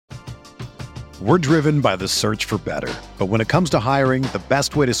We're driven by the search for better. But when it comes to hiring, the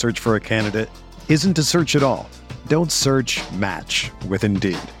best way to search for a candidate isn't to search at all. Don't search, match with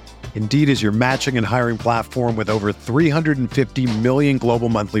Indeed. Indeed is your matching and hiring platform with over 350 million global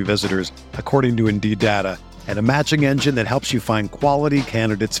monthly visitors, according to Indeed data, and a matching engine that helps you find quality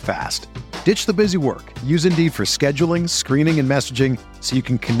candidates fast. Ditch the busy work. Use Indeed for scheduling, screening, and messaging so you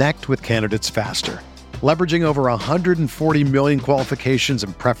can connect with candidates faster. Leveraging over 140 million qualifications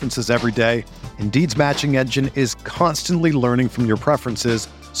and preferences every day, Indeed's matching engine is constantly learning from your preferences,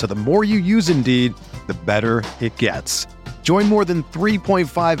 so the more you use Indeed, the better it gets. Join more than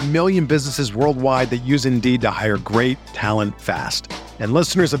 3.5 million businesses worldwide that use Indeed to hire great talent fast. And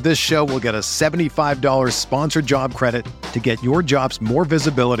listeners of this show will get a $75 sponsored job credit to get your jobs more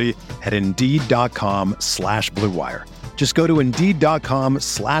visibility at Indeed.com/Blue Wire. Just go to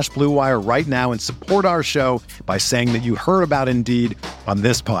Indeed.com/Blue Wire right now and support our show by saying that you heard about Indeed on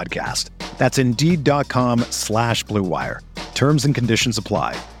this podcast. That's Indeed.com/Blue Wire. Terms and conditions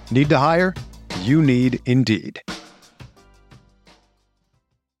apply. Need to hire? You need Indeed.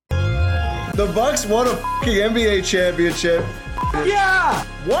 The Bucks won a fucking NBA championship. Yeah!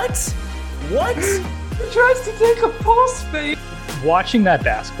 What? He tries to take a pulse fake. Watching that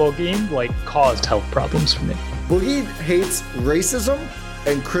basketball game, caused health problems for me. Boogie hates racism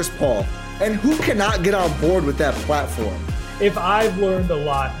and Chris Paul. And who cannot get on board with that platform? If I've learned a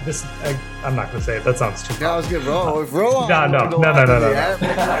lot, I'm not going to say it. That sounds too I was going to roll. If roll on. No.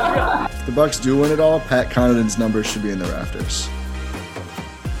 If the Bucks do win it all, Pat Connaughton's numbers should be in the rafters.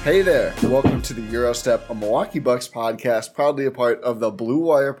 Hey there, welcome to the Eurostep, a Milwaukee Bucks podcast, proudly a part of the Blue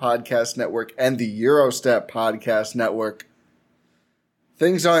Wire Podcast Network and the Eurostep Podcast Network.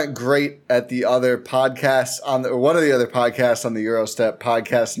 Things aren't great at the other podcasts one of the other podcasts on the Eurostep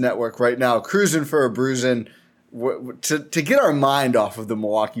Podcast Network right now. Cruising for a bruising to get our mind off of the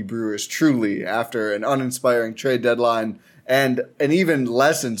Milwaukee Brewers, truly, after an uninspiring trade deadline and an even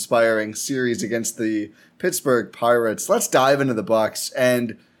less inspiring series against the Pittsburgh Pirates. Let's dive into the Bucks,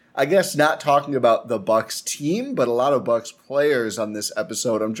 and I guess not talking about the Bucks team, but a lot of Bucks players on this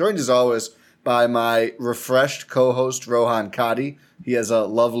episode. I'm joined as always by my refreshed co-host, Rohan Kadi. He has a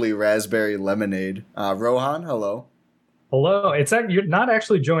lovely raspberry lemonade. Rohan, hello. Hello. You're not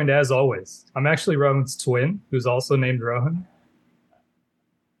actually joined as always. I'm actually Rohan's twin, who's also named Rohan.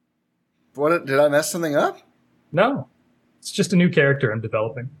 What? Did I mess something up? No. It's just a new character I'm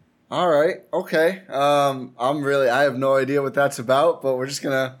developing. All right. Okay. I have no idea what that's about, but we're just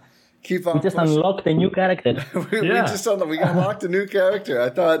going to keep on. We just unlocked a new character. we unlocked a new character. I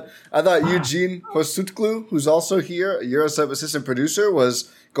thought Eugene Hosutoglu, who's also here, a Eurostep assistant producer,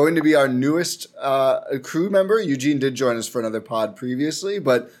 was going to be our newest crew member. Eugene did join us for another pod previously,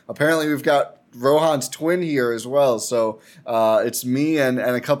 but apparently we've got Rohan's twin here as well. So it's me and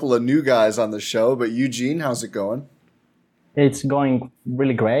a couple of new guys on the show. But Eugene, how's it going? It's going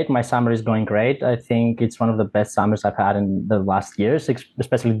really great. My summer is going great. I think it's one of the best summers I've had in the last years,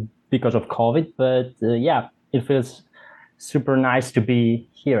 especially because of COVID. But it feels super nice to be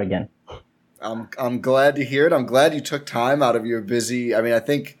here again. I'm glad to hear it. I'm glad you took time out of your busy. I mean, I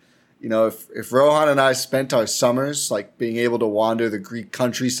think, if Rohan and I spent our summers being able to wander the Greek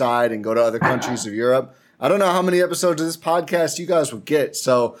countryside and go to other countries of Europe, I don't know how many episodes of this podcast you guys would get.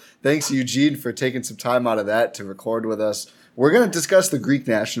 So thanks, Eugene, for taking some time out of that to record with us. We're going to discuss the Greek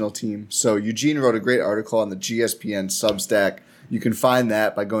national team. So Eugene wrote a great article on the GSPN Substack. You can find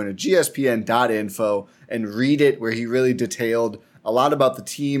that by going to gspn.info and read it, where he really detailed a lot about the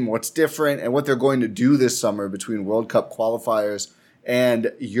team, what's different, and what they're going to do this summer between World Cup qualifiers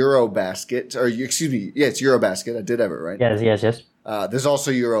and Eurobasket. It's Eurobasket. I did have it right. Yes. There's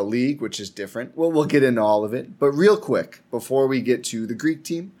also Euro League, which is different. We'll get into all of it. But real quick, before we get to the Greek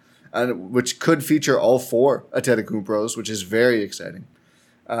team, which could feature all four Antetokounbros, which is very exciting,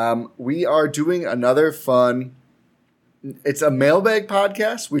 we are doing another fun. It's a mailbag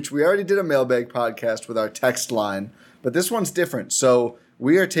podcast, which we already did a mailbag podcast with our text line, but this one's different. So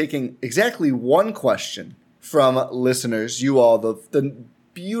we are taking exactly one question from listeners, you all, the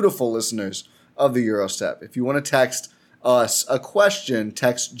beautiful listeners of the Eurostep. If you want to text us a question,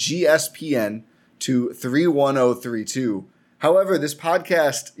 text GSPN to 31032. However, this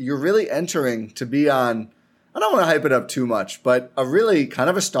podcast, you're really entering to be on, I don't want to hype it up too much, but a really kind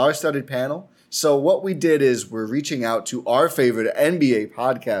of a star-studded panel. So what we did is we're reaching out to our favorite NBA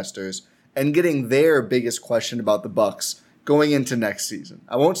podcasters and getting their biggest question about the Bucks going into next season.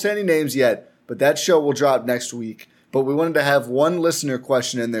 I won't say any names yet, but that show will drop next week. But we wanted to have one listener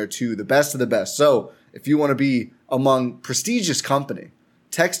question in there too, the best of the best. So if you want to be among prestigious company,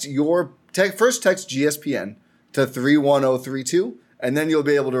 first text GSPN to 31032, and then you'll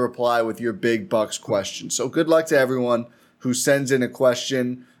be able to reply with your big Bucks question. So good luck to everyone who sends in a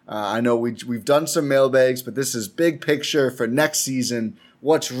question. I know we've done some mailbags, but this is big picture for next season.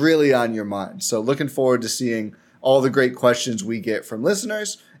 What's really on your mind? So looking forward to seeing all the great questions we get from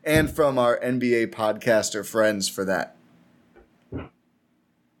listeners and from our NBA podcaster friends for that.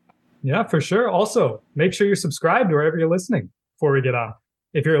 Yeah, for sure. Also, make sure you're subscribed wherever you're listening before we get on.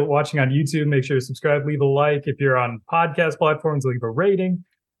 If you're watching on YouTube, make sure you subscribe, leave a like. If you're on podcast platforms, leave a rating.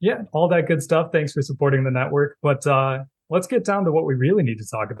 Yeah, all that good stuff. Thanks for supporting the network. But let's get down to what we really need to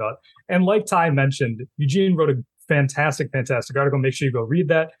talk about. And like Ty mentioned, Eugene wrote a fantastic article. Make sure you go read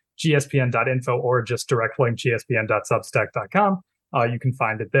that, gspn.info, or just direct link gspn.substack.com. You can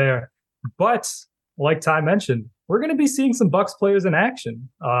find it there. But like Ty mentioned, we're going to be seeing some Bucks players in action.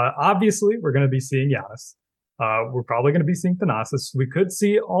 Obviously, we're going to be seeing Giannis. We're probably going to be seeing Thanasis. We could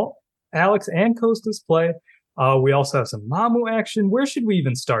see Alex and Kostas play. We also have some Mamu action. Where should we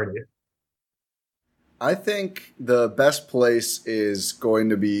even start here? I think the best place is going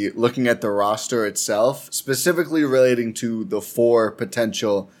to be looking at the roster itself, specifically relating to the 4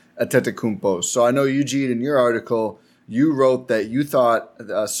 potential Antetokounmbos. So I know, Eugene, in your article, you wrote that you thought,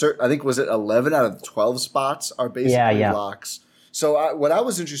 I think, was it 11 out of the 12 spots are basically locks. So what I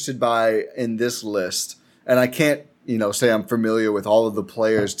was interested by in this list, and I can't say I'm familiar with all of the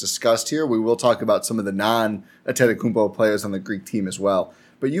players discussed here. We will talk about some of the non-Antetokounmpo players on the Greek team as well.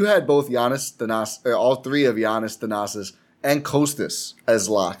 But you had both Giannis, Thanasis, or all 3 of Giannis, Thanasis, and Kostas as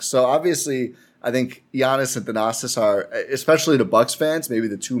locks. So obviously, I think Giannis and Thanasis are, especially to Bucks fans, maybe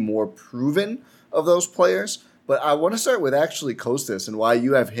the 2 more proven of those players. But I want to start with actually Kostas and why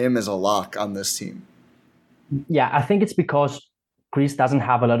you have him as a lock on this team. Yeah, I think it's because Greece doesn't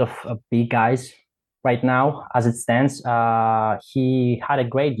have a lot of big guys right now as it stands. He had a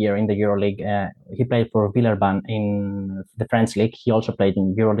great year in the EuroLeague. He played for Villeurbanne in the French league. He also played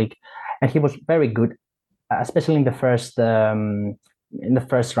in EuroLeague, and he was very good, especially in the first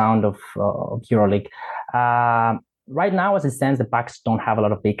round of EuroLeague. Right now, as it stands, the Bucks don't have a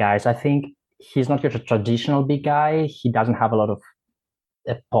lot of big guys. I think he's not your traditional big guy. He doesn't have a lot of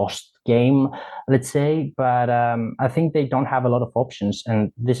a post game, let's say, but I think they don't have a lot of options,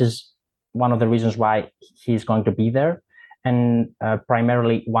 and this is one of the reasons why he's going to be there, and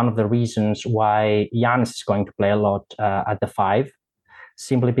primarily one of the reasons why Giannis is going to play a lot at the 5,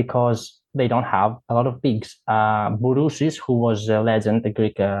 simply because they don't have a lot of bigs. Bourousis, who was a legend, a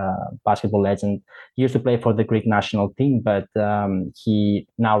Greek basketball legend, used to play for the Greek national team, but he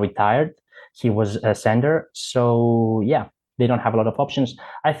now retired. He was a center, so yeah, they don't have a lot of options.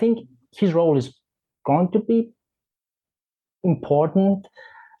 I think his role is going to be important,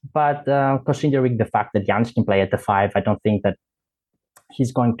 but considering the fact that Giannis can play at the 5, I don't think that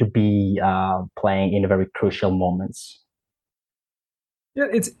he's going to be playing in very crucial moments. Yeah,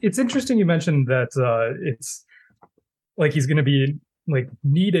 it's interesting you mentioned that it's like he's going to be like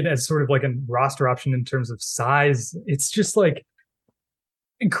needed as sort of like a roster option in terms of size. It's just like,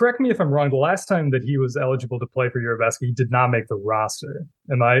 and correct me if I'm wrong, the last time that he was eligible to play for Eurobasket, he did not make the roster.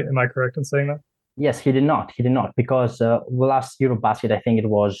 Am I correct in saying that? Yes, he did not. He did not, because the last Eurobasket, I think it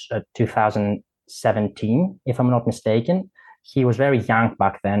was 2017, if I'm not mistaken. He was very young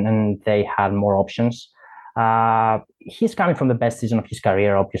back then, and they had more options. He's coming from the best season of his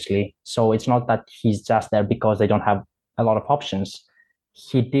career, obviously. So it's not that he's just there because they don't have a lot of options.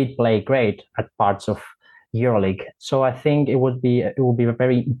 He did play great at parts of EuroLeague. So I think it will be a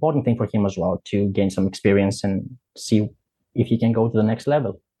very important thing for him as well to gain some experience and see if he can go to the next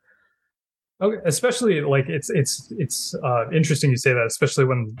level. Okay, especially like it's interesting you say that, especially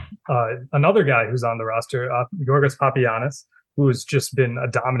when another guy who's on the roster, Yorgos Papagiannis, who has just been a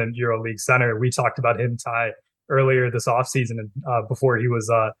dominant EuroLeague center. We talked about him, Ty, earlier this offseason, before he was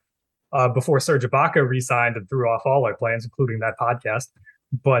before Serge Ibaka re-signed and threw off all our plans, including that podcast.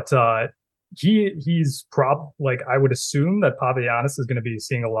 But he's I would assume that Papagiannis is going to be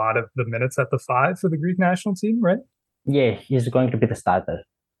seeing a lot of the minutes at the 5 for the Greek national team, right? Yeah, he's going to be the starter.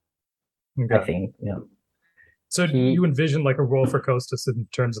 Okay. I think, yeah. So do you envision like a role for Kostas in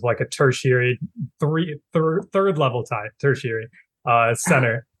terms of like a tertiary third level tertiary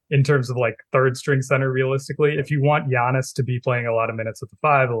center in terms of like third string center realistically? If you want Giannis to be playing a lot of minutes at the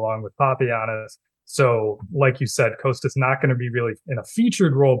 5 along with Papagiannis, so like you said, Kostas not going to be really in a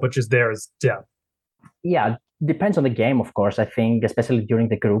featured role, but just there as depth. Yeah, depends on the game, of course. I think especially during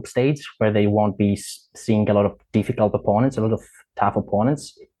the group stage where they won't be seeing a lot of difficult opponents, a lot of tough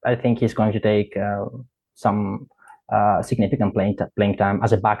opponents, I think he's going to take some significant playing time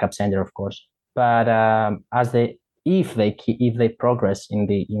as a backup center, of course. But if they progress in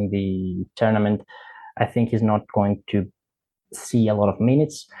the tournament, I think he's not going to see a lot of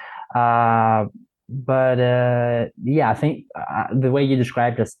minutes. But I think the way you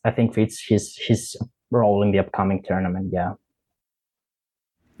described it, I think fits his role in the upcoming tournament. Yeah.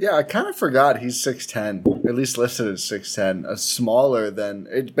 Yeah, I kind of forgot he's 6'10", at least listed as 6'10", a smaller than,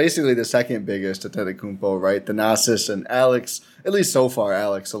 it's basically the second biggest Antetokounmpo, right? Thanasis and Alex, at least so far,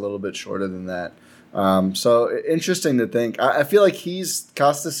 Alex a little bit shorter than that. So interesting to think. I feel like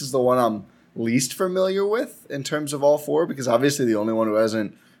Costas is the one I'm least familiar with in terms of all four, because obviously the only one who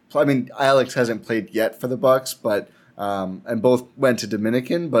hasn't, Alex hasn't played yet for the Bucks, but and both went to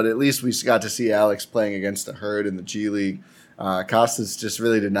Dominican, but at least we got to see Alex playing against the Herd in the G League. Costas just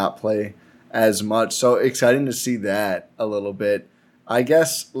really did not play as much. So exciting to see that a little bit. I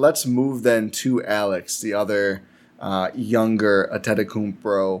guess let's move then to Alex, the other younger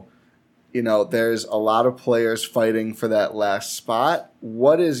Antetokounmpo. There's a lot of players fighting for that last spot.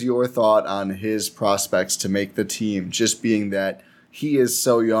 What is your thought on his prospects to make the team, just being that he is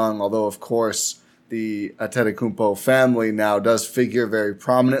so young, although, of course, the Antetokounmpo family now does figure very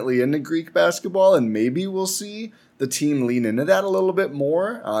prominently into Greek basketball, and maybe we'll see the team lean into that a little bit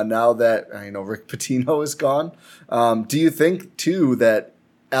more now that Rick Pitino is gone. Do you think too that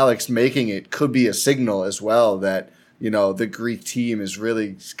Alex making it could be a signal as well that the Greek team is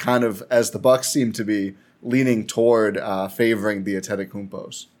really kind of, as the Bucks seem to be, leaning toward favoring the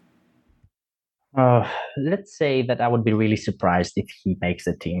Antetokounmpos? Let's say that I would be really surprised if he makes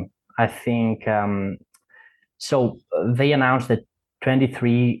the team. I think so. They announced that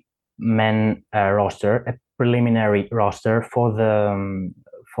 23 men roster, a preliminary roster for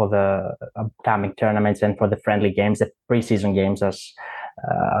the upcoming tournaments and for the friendly games, the preseason games as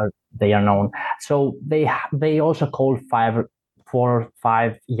they are known. So they also called 4 or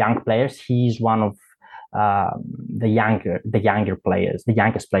 5 young players. He's one of the youngest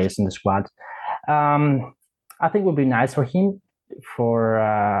players in the squad. I think it would be nice for him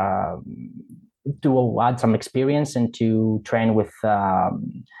to add some experience and to train with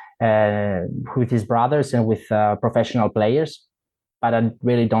his brothers and with professional players. But I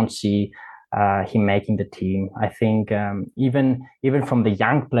really don't see him making the team. I think even from the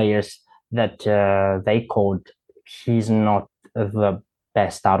young players that they called, he's not the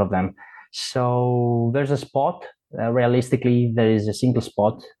best out of them. So there's a spot. Realistically, there is a single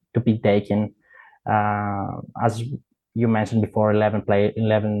spot to be taken. As you mentioned before, 11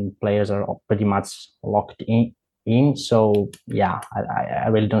 players are pretty much locked in. So yeah, I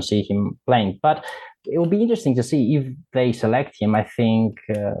really don't see him playing. But it will be interesting to see if they select him. I think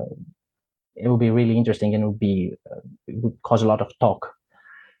it will be really interesting, and it would cause a lot of talk.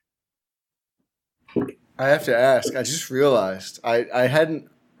 I have to ask, I just realized I hadn't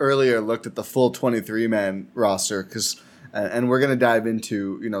earlier looked at the full 23-man roster, and we're going to dive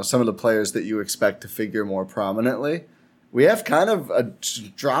into some of the players that you expect to figure more prominently. We have kind of a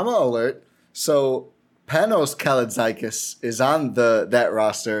drama alert. So Panos Kalaitzakis is on that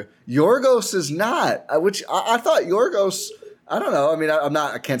roster. Yorgos is not, which I thought Yorgos, I don't know.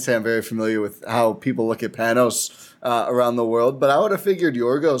 I can't say I'm very familiar with how people look at Panos around the world, but I would have figured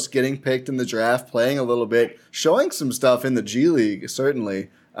Yorgos getting picked in the draft, playing a little bit, showing some stuff in the G League, certainly,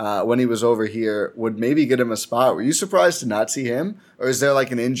 when he was over here, would maybe get him a spot. Were you surprised to not see him? Or is there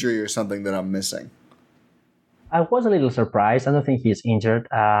like an injury or something that I'm missing? I was a little surprised. I don't think he's injured,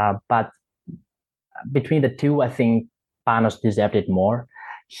 but between the two, I think Panos deserved it more.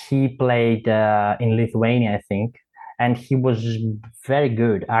 He played in Lithuania, I think, and he was very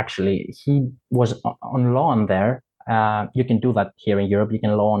good, actually. He was on loan there. You can do that here in Europe. You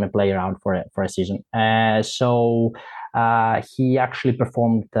can loan a player out for a season. So he actually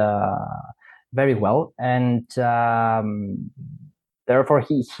performed very well, and therefore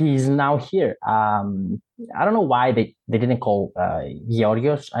he's now here. I don't know why they didn't call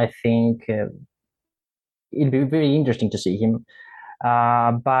Georgios. I think it'd be very interesting to see him.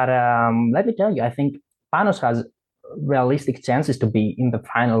 But let me tell you, I think Panos has realistic chances to be in the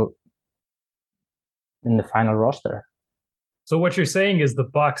final roster. So what you're saying is the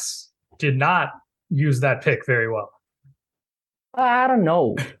Bucks did not use that pick very well. I don't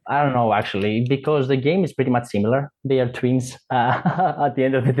know actually, because the game is pretty much similar. They are twins at the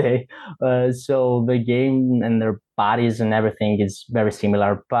end of the day. So the game and their bodies and everything is very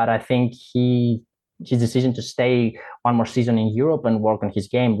similar. But I think his decision to stay one more season in Europe and work on his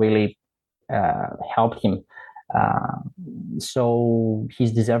game really helped him. So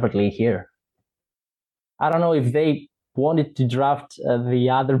he's deservedly here. I don't know if they wanted to draft the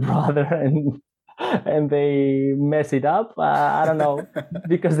other brother and they mess it up. I don't know,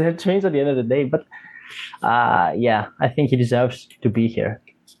 because they're twins at the end of the day. But I think he deserves to be here.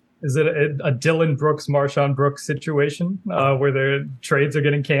 Is it a Dylan Brooks, Marshawn Brooks situation where their trades are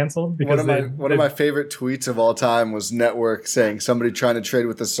getting canceled? Because one of my favorite tweets of all time was Network saying somebody trying to trade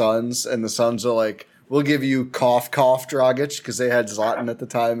with the Suns, and the Suns are like, "We'll give you cough Dragic," because they had Zlatan at the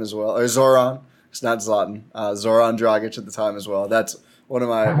time as well, or Zoran. It's not Zlatan, Zoran Dragic at the time as well. That's one of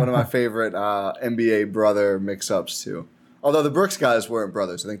my favorite NBA brother mix-ups too. Although the Brooks guys weren't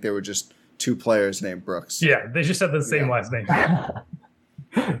brothers, I think they were just two players named Brooks. Yeah, they just had the same last name.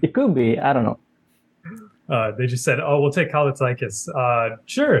 It could be. I don't know. They just said, "Oh, we'll take Kalaitzakis."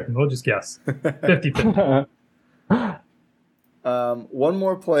 Sure, we'll just guess. 50-50. One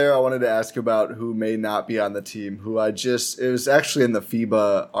more player I wanted to ask about who may not be on the team, it was actually in the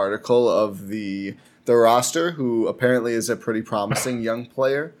FIBA article of the roster, who apparently is a pretty promising young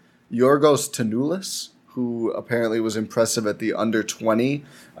player, Yorgos Tanoulis, who apparently was impressive at the under-20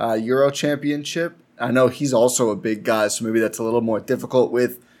 Euro Championship. I know he's also a big guy, so maybe that's a little more difficult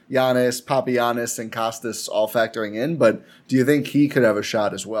with Giannis, Papagiannis, and Kostas all factoring in, but do you think he could have a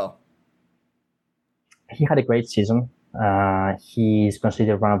shot as well? He had a great season. He's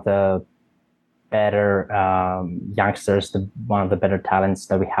considered one of the better youngsters, one of the better talents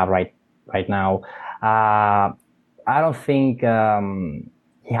that we have right now. I don't think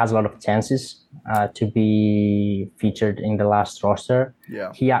he has a lot of chances to be featured in the last roster.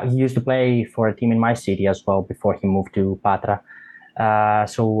 Yeah. He used to play for a team in my city as well before he moved to Patra.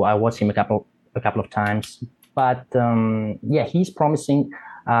 So I watched him a couple of times. But he's promising.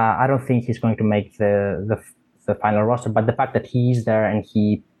 I don't think he's going to make the final roster, but the fact that he's there and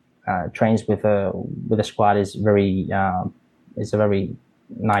he trains with the squad is a very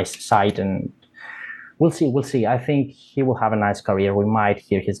nice sight, and we'll see. I think he will have a nice career. We might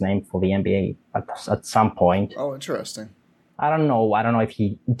hear his name for the NBA at some point. Oh, interesting. I don't know if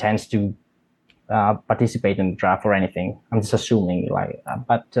he intends to participate in the draft or anything. I'm just assuming,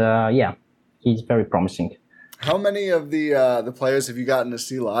 he's very promising. How many of the players have you gotten to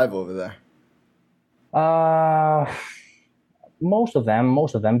see live over there? Most of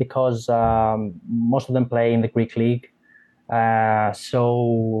them, because most of them play in the Greek league.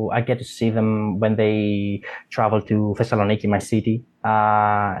 So I get to see them when they travel to Thessaloniki, my city,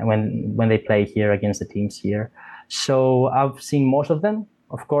 when they play here against the teams here. So I've seen most of them.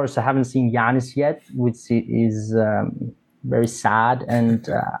 Of course, I haven't seen Giannis yet, which is very sad. And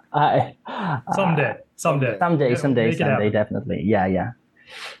someday, definitely. Yeah.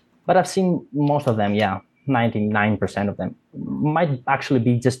 But I've seen most of them, 99% of them. Might actually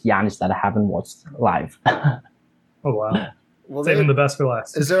be just Giannis that I haven't watched live. Oh, wow. Well, saving the best for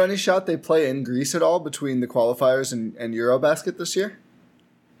last. Is there any shot they play in Greece at all between the qualifiers and Eurobasket this year?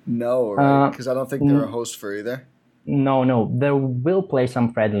 No, right? Because I don't think they're a host for either. No. They will play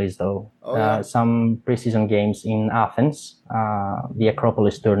some friendlies, though. Some preseason games in Athens. The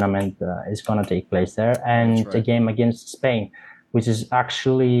Acropolis tournament is going to take place there. And a game against Spain, which is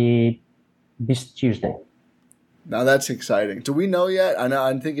actually this Tuesday. Now that's exciting. Do we know yet?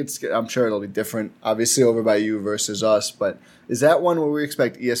 I'm sure it'll be different, obviously, over by you versus us. But is that one where we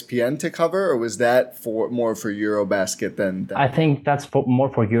expect ESPN to cover, or was that more for Eurobasket than? I think that's more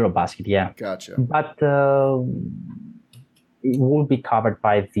for Eurobasket. Yeah. Gotcha. But it will be covered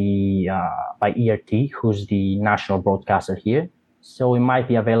by by ERT, who's the national broadcaster here. So it might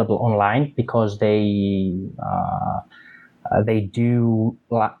be available online because they do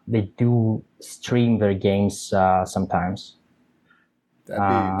stream their games sometimes.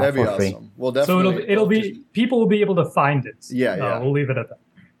 That'd be awesome. Free. Well, definitely. So it'll be people will be able to find it. Yeah. We'll leave it at that.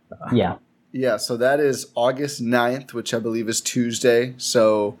 Yeah. So that is August 9th, which I believe is Tuesday.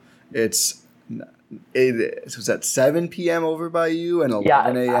 So it's at 7 p.m. over by you and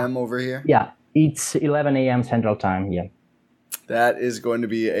 11 a.m. over here. Yeah, it's 11 a.m. Central Time. Yeah. That is going to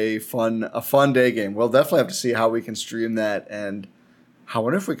be a fun day game. We'll definitely have to see how we can stream that, and I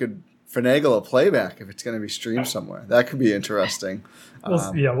wonder if we could finagle a playback if it's going to be streamed somewhere. That could be interesting.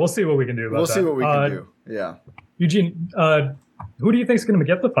 We'll see what we can do about that. We'll see what we can do. Yeah. Eugene, who do you think is going to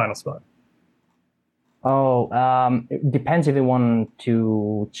get the final spot? It depends if they want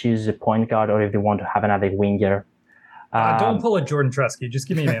to choose a point guard or if they want to have another winger. Don't pull a Jordan Tresky. Just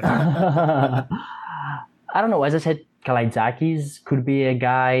give me an answer. I don't know. As I said, Kalaitzakis could be a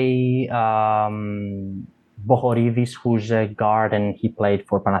guy. Bohoridis, who's a guard, and he played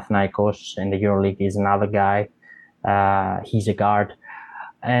for Panathinaikos in the EuroLeague, is another guy. He's a guard.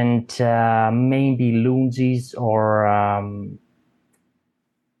 And maybe Lountzis or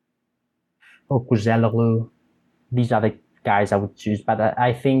Kuzeloglu. These are the guys I would choose. But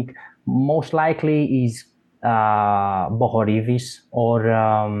I think most likely is Bohoridis or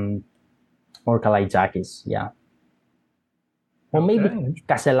Kalaitzakis. Yeah. Or maybe Okay.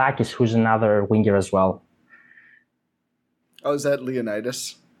 Kaselakis, who's another winger as well. Oh, is that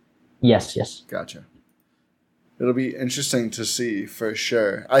Leonidas? Yes. Gotcha. It'll be interesting to see for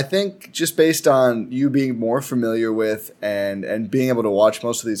sure. I think just based on you being more familiar with and being able to watch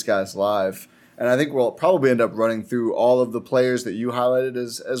most of these guys live, and I think we'll probably end up running through all of the players that you highlighted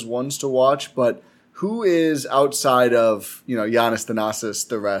as ones to watch, but who is outside of, Giannis Thanasis,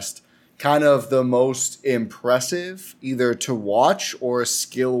 the rest, kind of the most impressive, either to watch or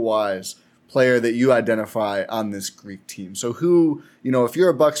skill-wise, player that you identify on this Greek team? So who, if you're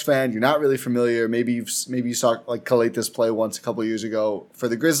a Bucks fan, you're not really familiar, maybe you saw like Kalaitis play once a couple of years ago for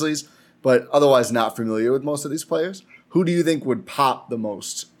the Grizzlies, but otherwise not familiar with most of these players, who do you think would pop the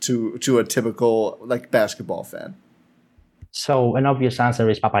most to a typical like basketball fan? So an obvious answer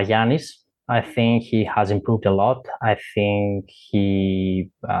is Papagiannis. I think he has improved a lot. I think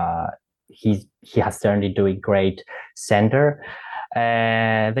he has turned into a great center.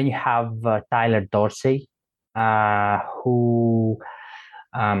 Then you have Tyler Dorsey, who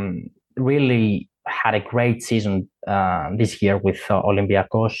really had a great season this year with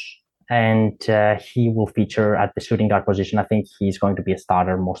Olympiacos, and he will feature at the shooting guard position. I think he's going to be a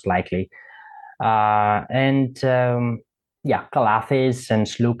starter most likely. Kalathis and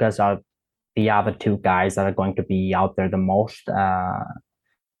Slukas are the other two guys that are going to be out there the most.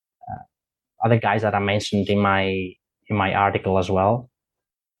 Other guys that I mentioned in my article as well.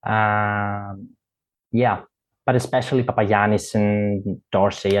 But especially Papagiannis and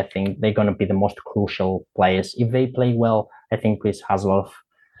Dorsey, I think they're going to be the most crucial players. If they play well, I think Greece has a lot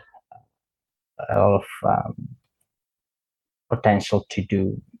of potential to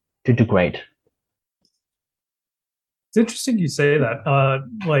do great. It's interesting you say that.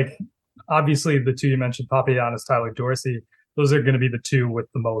 Obviously, the two you mentioned, Papagiannis, Tyler Dorsey, those are going to be the two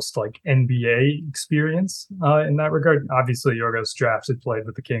with the most like NBA experience in that regard. Obviously, Yorgos Drafts had played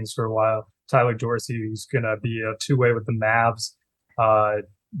with the Kings for a while. Tyler Dorsey, who's going to be a two-way with the Mavs.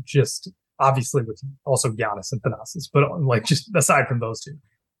 Just obviously with also Giannis and Thanasis, but like just aside from those two,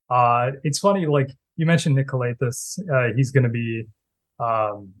 it's funny. Like you mentioned, Nick Kalaitis, he's going to be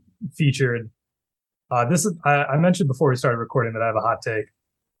featured. I mentioned before we started recording that I have a hot take.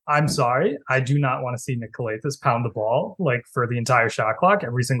 I'm sorry, I do not want to see Nick Kalaitis pound the ball like for the entire shot clock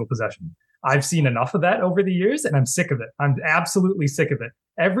every single possession. I've seen enough of that over the years, and I'm sick of it. I'm absolutely sick of it.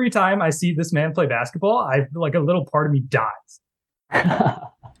 Every time I see this man play basketball, I like a little part of me dies.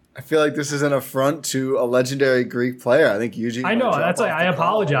 I feel like this is an affront to a legendary Greek player. I think Eugene. I know that's like I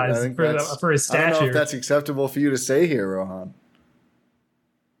apologize for his stature. I don't know if that's acceptable for you to say here, Rohan.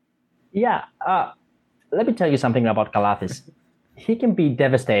 Yeah, let me tell you something about Kalaitis. He can be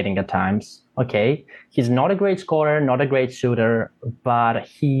devastating at times. Okay, he's not a great scorer, not a great shooter, but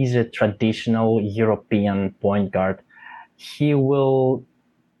he's a traditional European point guard. He will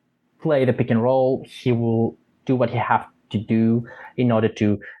play the pick and roll. He will do what he has to do in order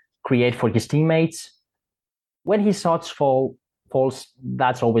to create for his teammates. When his shots falls,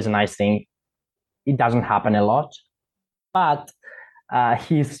 that's always a nice thing. It doesn't happen a lot, but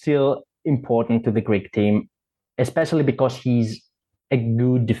he's still important to the Greek team, especially because he's a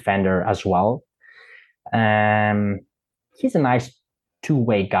good defender as well. He's a nice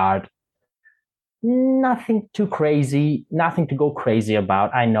two-way guard. Nothing too crazy, nothing to go crazy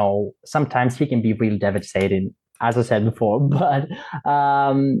about. I know sometimes he can be really devastating, as I said before, but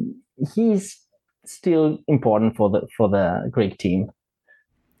he's still important for the Greek team.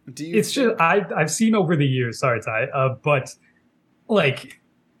 It's just I've seen over the years. Sorry, Ty, but like.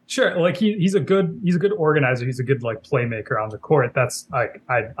 Sure, like he's a good organizer. He's a good like playmaker on the court. That's like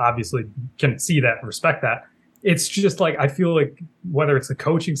I obviously can see that and respect that. It's just like I feel like whether it's the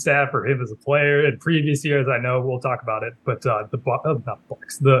coaching staff or him as a player in previous years, I know we'll talk about it, but the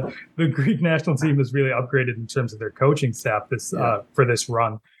Greek national team has really upgraded in terms of their coaching staff for this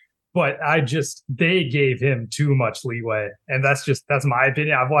run. But they gave him too much leeway, and that's my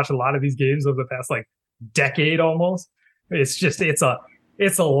opinion. I've watched a lot of these games over the past like decade almost.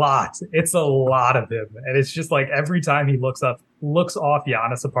 It's a lot. It's a lot of him. And it's just like every time he looks off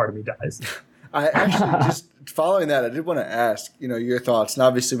Giannis, a part of me dies. I actually, just following that, I did want to ask, your thoughts. And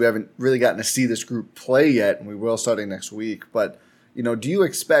obviously we haven't really gotten to see this group play yet, and we will starting next week. But, do you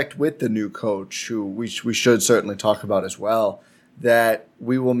expect with the new coach, who we should certainly talk about as well, that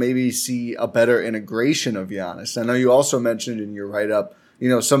we will maybe see a better integration of Giannis? I know you also mentioned in your write-up,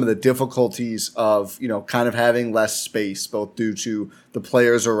 some of the difficulties of, kind of having less space, both due to the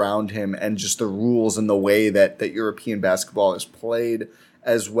players around him and just the rules and the way that European basketball is played.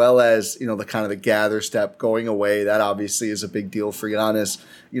 as well as, the kind of the gather step going away. That obviously is a big deal for Giannis.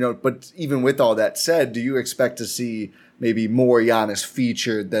 But even with all that said, do you expect to see maybe more Giannis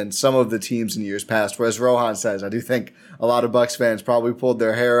featured than some of the teams in years past? Whereas Rohan says, I do think a lot of Bucks fans probably pulled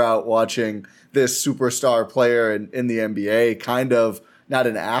their hair out watching this superstar player in the NBA, kind of not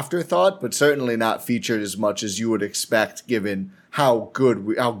an afterthought, but certainly not featured as much as you would expect given how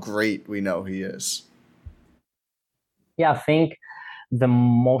great we know he is. Yeah, I think the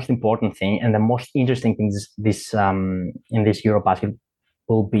most important thing and the most interesting thing in this Eurobasket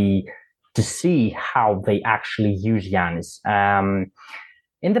will be to see how they actually use Giannis.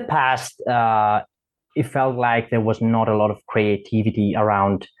 In the past, it felt like there was not a lot of creativity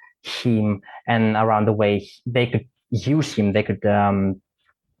around him and around the way they could use him. They could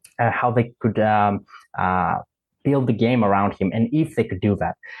how they could build the game around him, and if they could do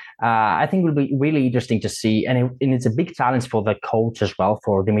that. I think it will be really interesting to see, and it's a big challenge for the coach as well,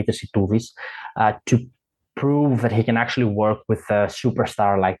 for Dimitris Itoudis, to prove that he can actually work with a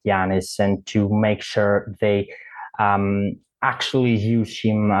superstar like Giannis and to make sure they actually use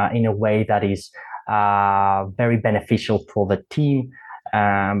him in a way that is very beneficial for the team,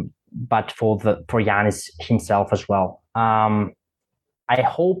 but for Giannis himself as well. I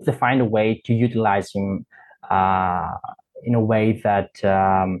hope they find a way to utilize him in a way that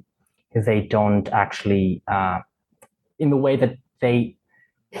they don't actually, in the way that they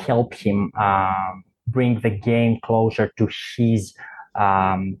help him bring the game closer to his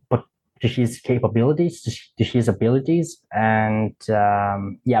capabilities, to his abilities, and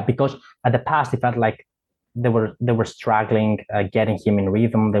because at the past it felt like they were struggling getting him in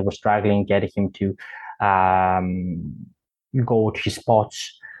rhythm. They were struggling getting him to go to his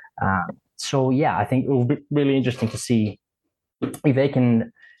spots. I think it will be really interesting to see if they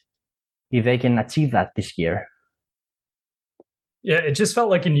can achieve that this year. Yeah, it just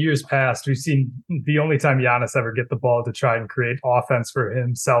felt like in years past, we've seen the only time Giannis ever get the ball to try and create offense for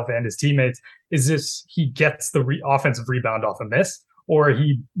himself and his teammates is if he gets the offensive rebound off a miss, or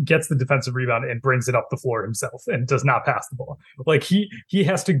he gets the defensive rebound and brings it up the floor himself and does not pass the ball. Like he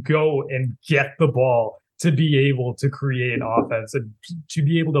has to go and get the ball to be able to create an offense and to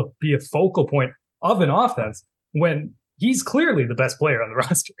be able to be a focal point of an offense when he's clearly the best player on the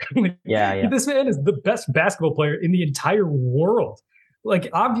roster. This man is the best basketball player in the entire world. Like,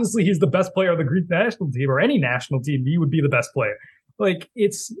 obviously, he's the best player on the Greek national team or any national team. He would be the best player. Like,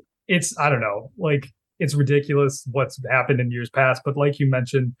 it's I don't know. Like, it's ridiculous what's happened in years past. But like you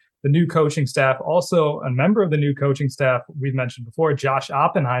mentioned, the new coaching staff, also a member of the new coaching staff we've mentioned before, Josh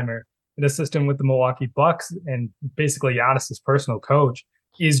Oppenheimer, an assistant with the Milwaukee Bucks and basically Giannis's personal coach,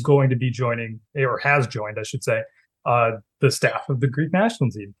 is going to be joining, or has joined, I should say, the staff of the Greek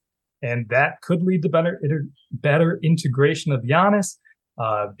national team. And that could lead to better integration of Giannis,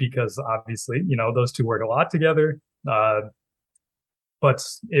 because obviously, those two work a lot together. But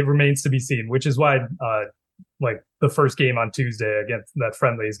it remains to be seen, which is why the first game on Tuesday against that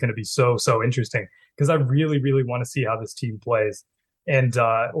friendly is going to be so interesting, because I really, really want to see how this team plays. And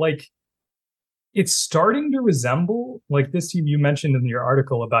it's starting to resemble like this team you mentioned in your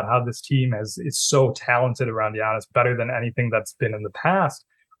article about how this team is so talented around Giannis, better than anything that's been in the past.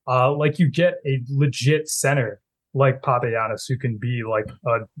 Like you get a legit center like Papagiannis who can be like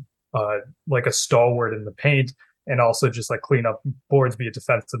a stalwart in the paint and also just like clean up boards, be a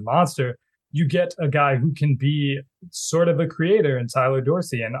defensive monster. You get a guy who can be sort of a creator in Tyler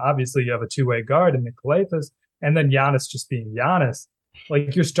Dorsey, and obviously you have a two-way guard in Nikolaitis, and then Giannis just being Giannis.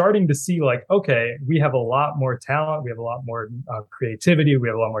 Like you're starting to see like, okay, we have a lot more talent. We have a lot more creativity. We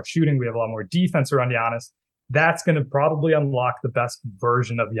have a lot more shooting. We have a lot more defense around Giannis. That's going to probably unlock the best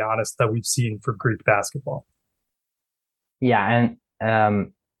version of Giannis that we've seen for Greek basketball. Yeah.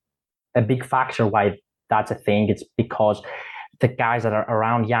 And a big factor why that's a thing, it's because the guys that are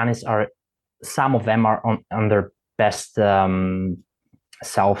around Giannis some of them are on their best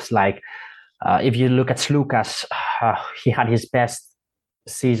selves. Like if you look at Slukas, he had his best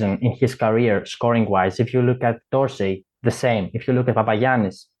season in his career scoring wise. If you look at Dorsey, the same. If you look at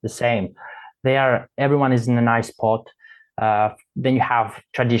Papagiannis, the same. Everyone is in a nice spot. Then you have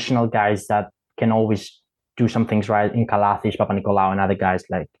traditional guys that can always do some things right in Kalathis, Papanikolaou, and other guys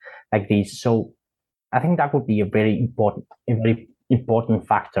like these. So I think that would be a very important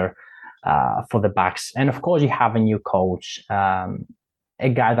factor for the Bucks. And of course, you have a new coach, a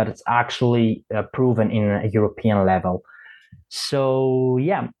guy that is actually proven in a European level. So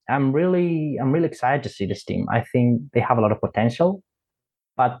yeah, I'm really excited to see this team. I think they have a lot of potential,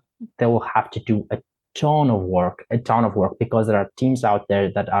 but they will have to do a ton of work because there are teams out there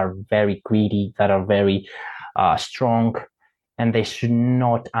that are very greedy, that are very strong and they should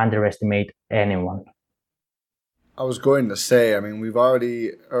not underestimate anyone. I was going to say, I mean,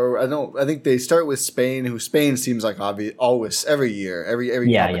 I think they start with Spain, who Spain seems like obvious, always, every year,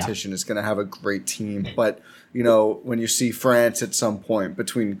 every competition is going to have a great team. But, when you see France at some point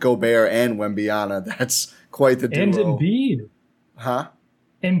between Gobert and Wembyana, that's quite the duo. And Embiid. Huh?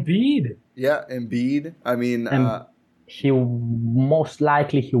 Embiid. Yeah, Embiid. I mean, he most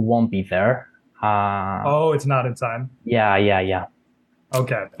likely he won't be there. It's not in time. Yeah.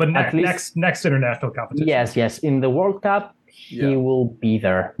 Okay, but next international competition. Yes. In the World Cup, he will be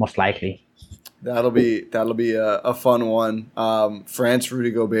there most likely. That'll be a fun one. France,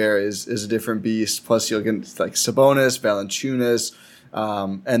 Rudy Gobert is a different beast. Plus, you'll get like Sabonis, Valanciunas,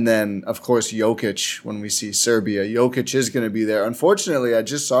 and then of course Jokic. When we see Serbia, Jokic is going to be there. Unfortunately, I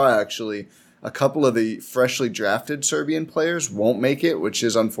just saw actually a couple of the freshly drafted Serbian players won't make it, which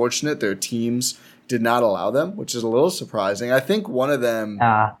is unfortunate. Their teams did not allow them, which is a little surprising. I think one of them,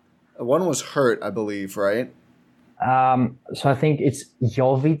 one was hurt, I believe, right? So I think it's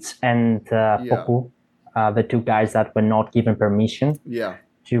Jovic and Poku, the two guys that were not given permission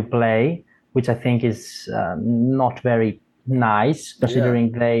to play, which I think is not very nice,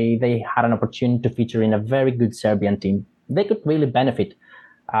 considering they had an opportunity to feature in a very good Serbian team. They could really benefit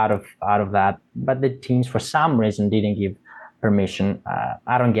out of that, but the teams for some reason didn't give permission.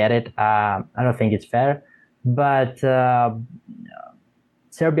 I don't get it. I don't think it's fair, but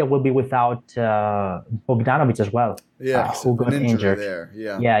Serbia will be without Bogdanovic as well, who got injured there.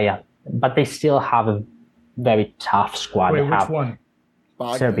 Yeah. But they still have a very tough squad. Wait, which one?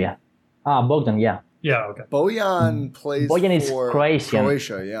 Bogdan. Serbia. Bogdan, yeah. Yeah, okay. Bojan plays for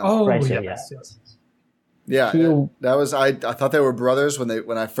Croatia. Yeah. Oh, Croatia, yes. Yeah, that was I thought they were brothers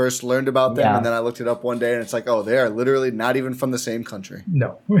when I first learned about them, and then I looked it up one day, and it's like, oh, they are literally not even from the same country.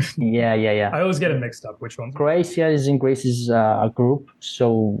 No. Yeah. I always get it mixed up. Which one? Croatia is in Greece's group,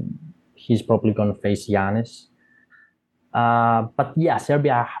 so he's probably going to face Giannis. But yeah,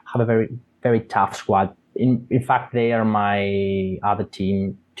 Serbia have a very, very tough squad. In fact, they are my other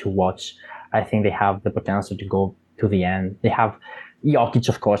team to watch. I think they have the potential to go to the end. They have Jokic,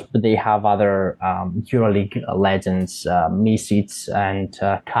 of course, but they have other EuroLeague legends. Misic and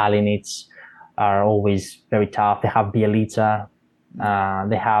Kalinic are always very tough. They have Bjelica.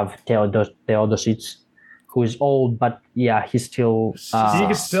 They have Teodosic, who is old, but he's still.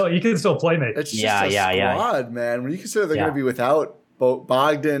 He can still play, mate. It's just a squad, man. When you consider they're going to be without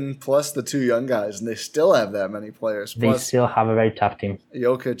Bogdan plus the two young guys, and they still have that many players. Plus, they still have a very tough team.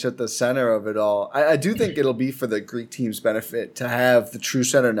 Jokic at the center of it all. I do think it'll be for the Greek team's benefit to have the true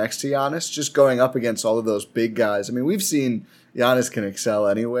center next to Giannis, just going up against all of those big guys. I mean, we've seen Giannis can excel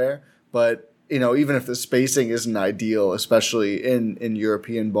anywhere, but even if the spacing isn't ideal, especially in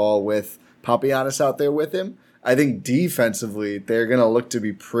European ball with Papagiannis out there with him, I think defensively they're going to look to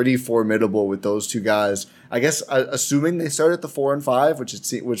be pretty formidable with those two guys. I guess assuming they start at the 4 and 5,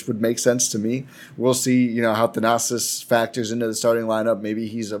 which would make sense to me. We'll see, how Thanasis factors into the starting lineup. Maybe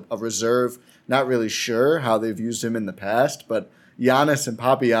he's a reserve. Not really sure how they've used him in the past, but Giannis and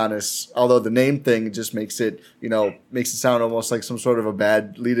Papagiannis, although the name thing just makes it sound almost like some sort of a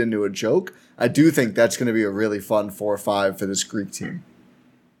bad lead into a joke. I do think that's going to be a really fun 4-5 for this Greek team.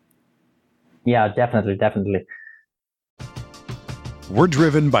 Yeah, definitely. We're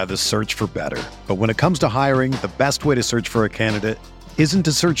driven by the search for better. But when it comes to hiring, the best way to search for a candidate isn't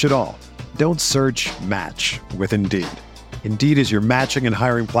to search at all. Don't search, match with Indeed. Indeed is your matching and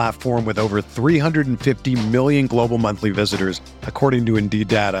hiring platform with over 350 million global monthly visitors, according to Indeed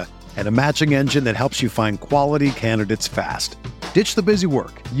data, and a matching engine that helps you find quality candidates fast. Ditch the busy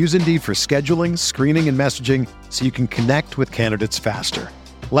work. Use Indeed for scheduling, screening, and messaging so you can connect with candidates faster.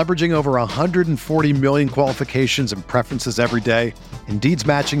 Leveraging over 140 million qualifications and preferences every day, Indeed's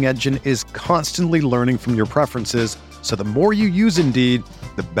matching engine is constantly learning from your preferences, so the more you use Indeed,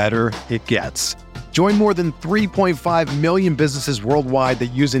 the better it gets. Join more than 3.5 million businesses worldwide that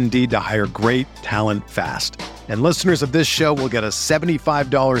use Indeed to hire great talent fast. And listeners of this show will get a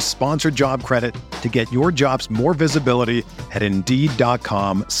 $75 sponsored job credit to get your jobs more visibility at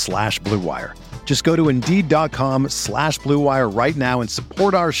Indeed.com/Blue Wire. Just go to Indeed.com/Blue Wire right now and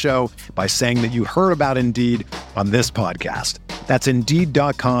support our show by saying that you heard about Indeed on this podcast. That's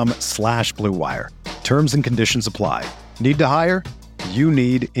Indeed.com/Blue Wire. Terms and conditions apply. Need to hire? You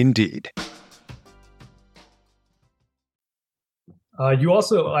need Indeed. You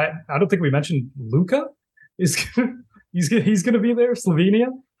also, I don't think we mentioned Luka. He's going to be there, Slovenia.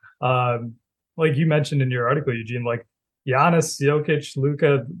 Like you mentioned in your article, Eugene, like Giannis, Jokic,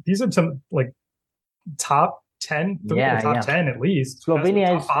 Luka. These are some like top 10, top 10 at least.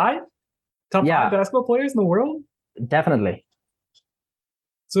 Slovenia top is top 5 basketball players in the world. Definitely.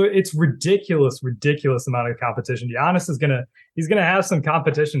 So it's ridiculous amount of competition. Giannis he's gonna have some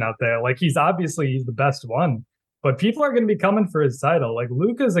competition out there. Like he's the best one, but people are gonna be coming for his title. Like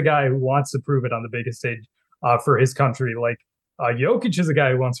Luka's a guy who wants to prove it on the biggest stage for his country. Like Jokic is a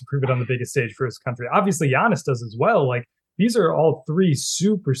guy who wants to prove it on the biggest stage for his country. Obviously, Giannis does as well. Like these are all three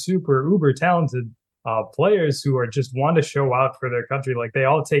super uber talented players who are just want to show out for their country. Like they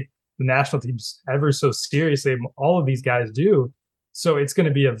all take the national teams ever so seriously. All of these guys do. So it's going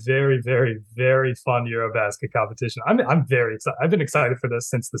to be a very, very, very fun Eurobasket competition. I'm very excited. I've been excited for this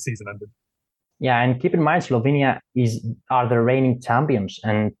since the season ended. Yeah, and keep in mind, Slovenia are the reigning champions,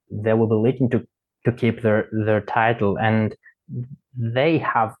 and they will be looking to keep their title. And they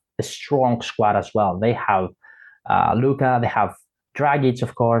have a strong squad as well. They have Luka, they have Dragic,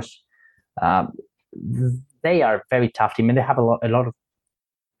 of course. They are a very tough team, and they have a lot of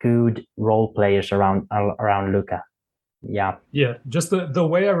good role players around Luka. Yeah. Just the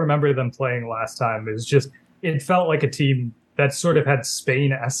way I remember them playing last time is just it felt like a team that sort of had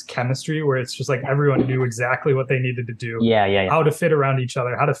Spain-esque chemistry, where it's just like everyone knew exactly what they needed to do, how to fit around each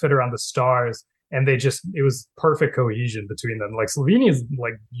other, how to fit around the stars, and it was perfect cohesion between them. Like Slovenia is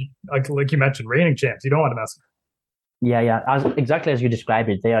like you mentioned, reigning champs. You don't want to mess with them. Yeah. Exactly as you described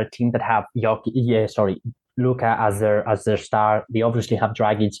it, they are a team that have Luka as their star. They obviously have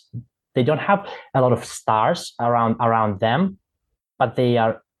Dragic. They don't have a lot of stars around them, but they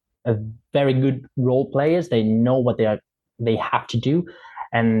are very good role players. They know what they have to do,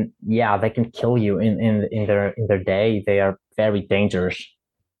 and they can kill you in their day. They are very dangerous.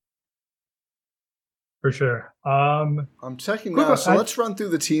 For sure. I'm checking now. So let's run through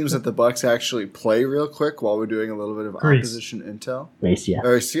the teams that the Bucks actually play real quick while we're doing a little bit of opposition intel. Greece,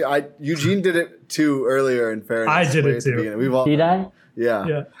 yeah. Eugene did it too earlier. In fairness, I did it too. Did I?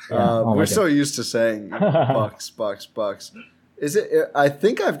 Yeah. We're so used to saying Bucks. Is it? I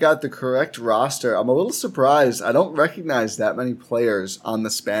think I've got the correct roster. I'm a little surprised. I don't recognize that many players on the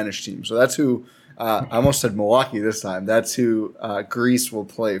Spanish team. So that's who. I almost said Milwaukee this time. That's who Greece will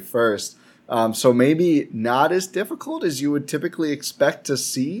play first. So maybe not as difficult as you would typically expect to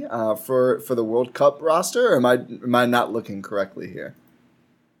see for the World Cup roster. Or am I not looking correctly here?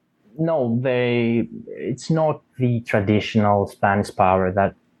 No, it's not the traditional Spanish power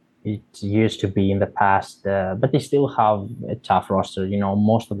that it used to be in the past, but they still have a tough roster. You know,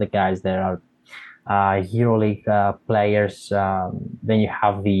 most of the guys there are EuroLeague players. Then you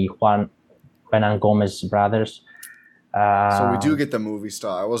have the Juan and Gomez brothers. So we do get the movie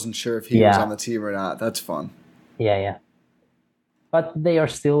star. I wasn't sure if he was on the team or not. That's fun. Yeah. But they are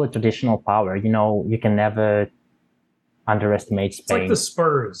still a traditional power. You know, you can never underestimate Spain. It's like the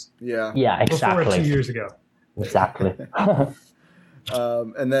Spurs. Yeah, exactly. Before 2 years ago. Exactly.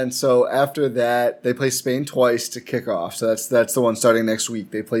 And then so after that, they play Spain twice to kick off. So that's the one starting next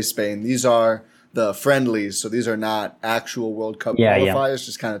week. They play Spain. These are the friendlies, so these are not actual World Cup qualifiers,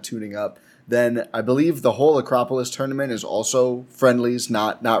 just kind of tuning up. Then I believe the whole Acropolis tournament is also friendlies,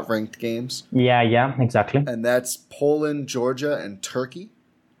 not ranked games. Yeah, exactly. And that's Poland, Georgia, and Turkey.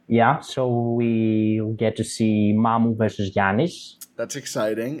 Yeah, so we get to see Mamu versus Giannis. That's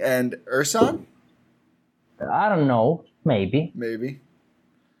exciting. And Ersan? I don't know. Maybe.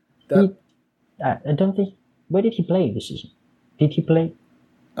 I don't think. Where did he play this season? Did he play?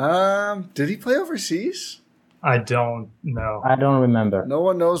 Did he play overseas? I don't know. I don't remember. No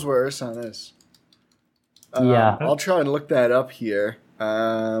one knows where Ersan is. I'll try and look that up here.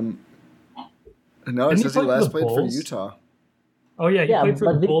 No, it says he last played for Utah. Oh, yeah, he played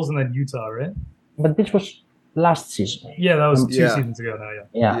for the Bulls and then Utah, right? But this was last season. Yeah, that was 2 seasons ago now,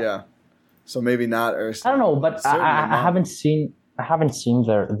 Yeah. So maybe not Ersan. I don't know, but I haven't seen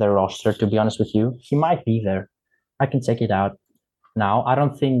their roster, to be honest with you. He might be there. I can check it out now. I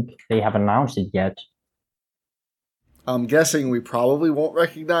don't think they have announced it yet. I'm guessing we probably won't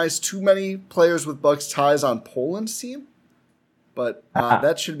recognize too many players with Bucks ties on Poland's team, but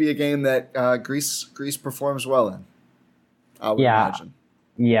that should be a game that Greece performs well in, I would imagine.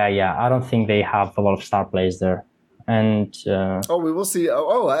 Yeah. I don't think they have a lot of star players there. And we will see.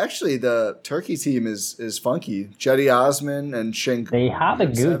 Actually, the Turkey team is funky. Cedi Osman and Şengün. They have a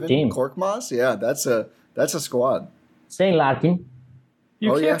good team. Korkmaz, that's a squad. Say Larkin.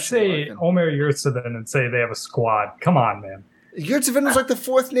 You can't say Omer Yurtseven and say they have a squad. Come on, man. Yurtseven was like the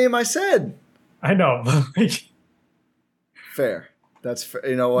fourth name I said. I know. Fair. That's fair.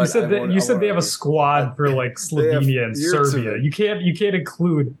 You know what? You said they have a squad for like Slovenia and Serbia. You can't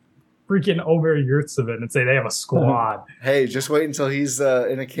include freaking Omer Yurtseven and say they have a squad. Hey, just wait until he's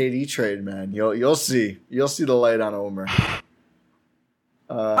in a KD trade, man. You'll see. You'll see the light on Omer.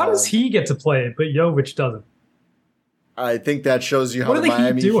 How does he get to play, but Jovic doesn't? I think that shows you how What are the the Heat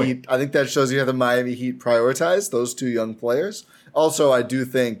Miami doing? Heat. I think that shows you how the Miami Heat prioritize those two young players. Also, I do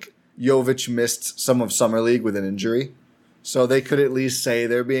think Jovic missed some of summer league with an injury, so they could at least say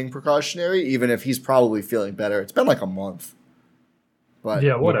they're being precautionary, even if he's probably feeling better. It's been like a month, but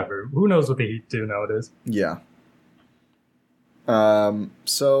Yeah, whatever. Who knows what the Heat do nowadays? yeah.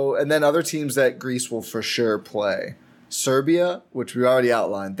 So, and then other teams that Greece will for sure play. Serbia, which we already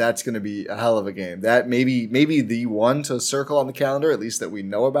outlined, that's going to be a hell of a game. That maybe the one to circle on the calendar, at least that we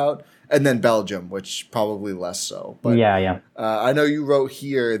know about. And then Belgium, which probably less so. But yeah. I know you wrote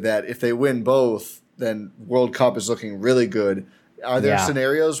here that if they win both, then World Cup is looking really good. Are there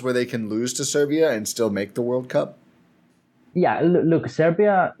scenarios where they can lose to Serbia and still make the World Cup? Yeah, look,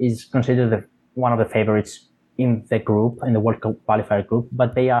 Serbia is considered one of the favorites in the group, in the World Cup qualifier group,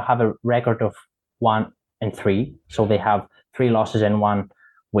 but they have a record of 1-3. So they have 3 losses and 1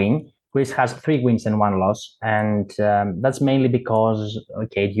 win. Greece has 3 wins and 1 loss. And that's mainly because,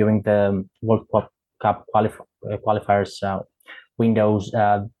 during the World Cup qualifiers windows,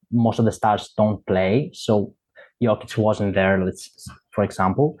 most of the stars don't play. So Jokic wasn't there, for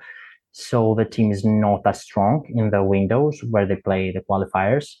example. So the team is not as strong in the windows where they play the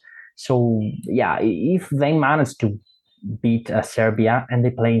qualifiers. So yeah, if they manage to beat Serbia and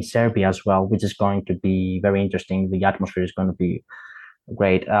they play in Serbia as well, which is going to be very interesting. The atmosphere is going to be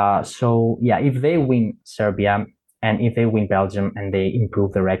great. So yeah, if they win Serbia and if they win Belgium and they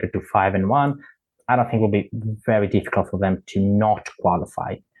improve the record to 5-1, I don't think it will be very difficult for them to not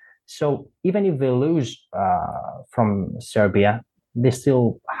qualify. So even if they lose from Serbia, they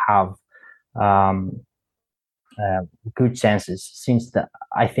still have good chances, since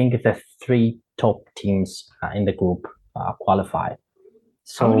I think the 3 top teams in the group qualify.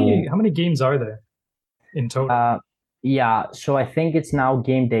 So how many games are there in total? So I think it's now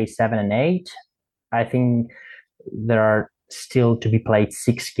game day 7 and 8. I think there are still to be played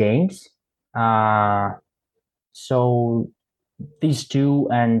 6 games. So these 2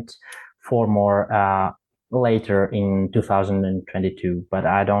 and 4 more later in 2022, but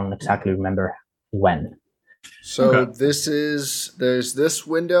I don't exactly remember when. So there's this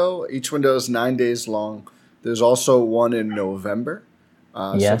window. Each window is 9 days long. There's also one in November.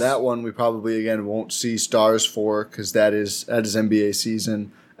 So that one we probably again won't see stars for because that is NBA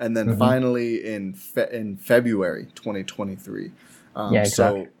season. And then finally in February 2023.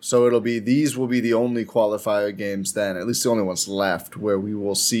 Exactly. So these will be the only qualifier games then, at least the only ones left where we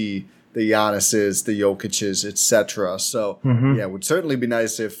will see the Giannis's, the Jokic's, etc. So it would certainly be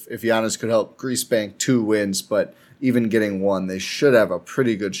nice if Giannis could help Greece bank 2 wins, but even getting 1, they should have a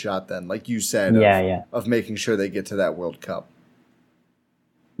pretty good shot then, like you said, of making sure they get to that World Cup.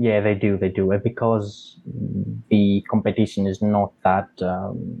 Yeah, they do, because the competition is not that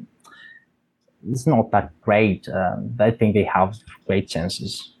great. I think they have great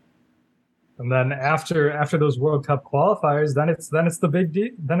chances. And then after those World Cup qualifiers, then it's the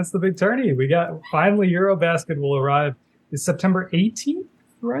big tourney. We got finally Eurobasket will arrive. It's September 18th,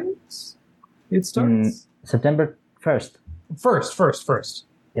 right? It starts September 1st. First.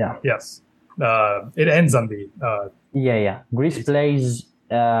 Yeah. Yes. It ends on the. Greece plays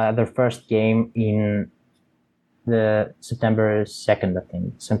their first game in the September 2nd, I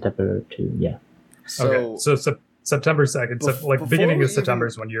think. September 2. Yeah. So September 2nd, beginning of September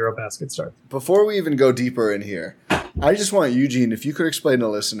is when Eurobasket starts. Before we even go deeper in here, I just want Eugene, if you could explain to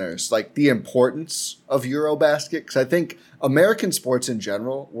listeners, like the importance of Eurobasket, because I think American sports in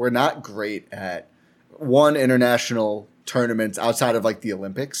general, we're not great at, 1, international tournaments outside of like the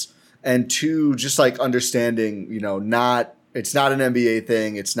Olympics, and 2, just like understanding, it's not an NBA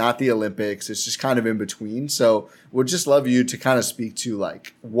thing, it's not the Olympics, it's just kind of in between. So would just love you to kind of speak to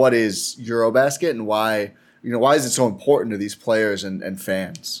like what is Eurobasket and why is it so important to these players and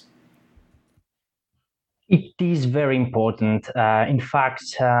fans? It is very important. In fact,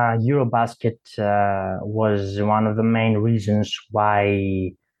 Eurobasket was one of the main reasons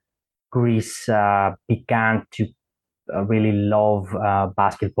why Greece began to really love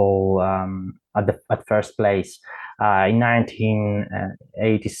basketball at first place. In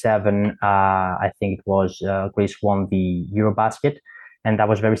 1987, I think it was, Greece won the Eurobasket. And that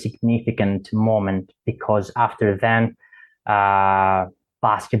was a very significant moment because after then,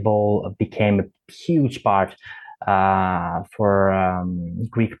 basketball became a huge part for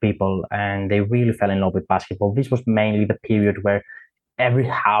Greek people, and they really fell in love with basketball. This was mainly the period where every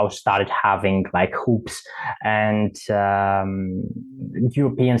house started having like hoops, and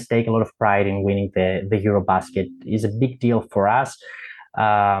Europeans take a lot of pride in winning the Eurobasket. It's a big deal for us.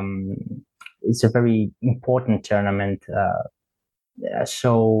 It's a very important tournament.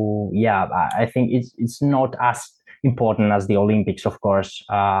 So yeah, I think it's not as important as the Olympics, of course,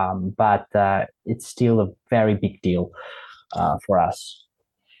 but it's still a very big deal for us.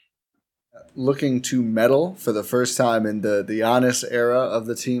 Looking to medal for the first time in the Giannis era of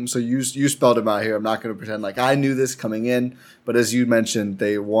the team. So you spelled him out here. I'm not going to pretend like I knew this coming in, but as you mentioned,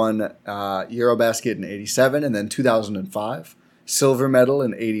 they won Eurobasket in '87 and then 2005, silver medal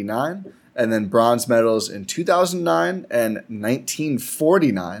in '89, and then bronze medals in 2009 and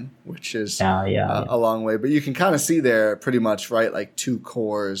 1949, which is a long way. But you can kind of see there pretty much, right, like two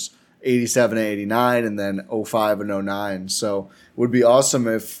cores, 87 and 89, and then 05 and 09. So it would be awesome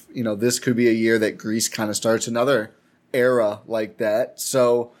if, this could be a year that Greece kind of starts another era like that.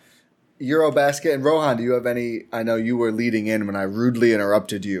 So Eurobasket, and Rohan, do you have any, I know you were leading in when I rudely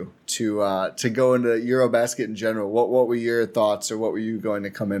interrupted you to go into Eurobasket in general. What were your thoughts, or what were you going to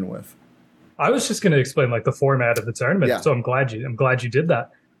come in with? I was just going to explain like the format of the tournament. Yeah. So I'm glad you did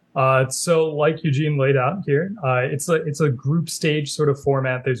that. So like Eugene laid out here, it's a group stage sort of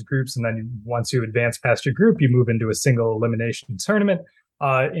format. There's groups, and then once you advance past your group, you move into a single elimination tournament.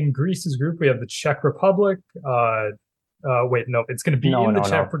 In Greece's group, we have the Czech Republic. It's going to be the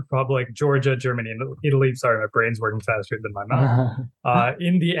Czech Republic, Georgia, Germany, and Italy. Sorry, my brain's working faster than my mouth.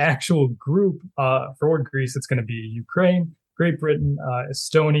 In the actual group for Greece, it's going to be Ukraine, Great Britain,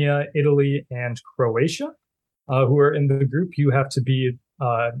 Estonia, Italy, and Croatia, who are in the group. You have to be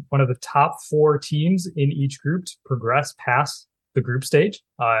one of the top 4 teams in each group to progress past the group stage.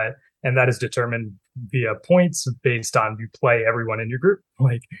 And that is determined via points based on you play everyone in your group.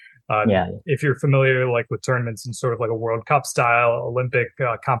 If you're familiar with tournaments in sort of like a World Cup style Olympic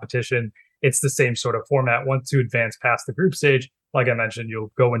competition, it's the same sort of format. Once you advance past the group stage, like I mentioned,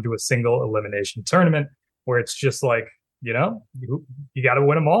 you'll go into a single elimination tournament where it's just you got to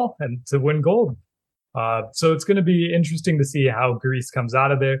win them all and to win gold. So it's going to be interesting to see how Greece comes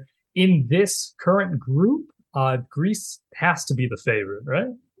out of there. In this current group, Greece has to be the favorite, right?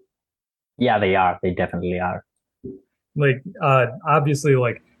 Yeah, they are. They definitely are. Obviously,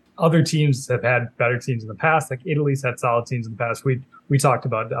 other teams have had better teams in the past. Like Italy's had solid teams in the past. We talked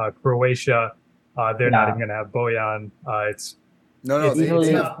about Croatia. They're not even going to have Bojan.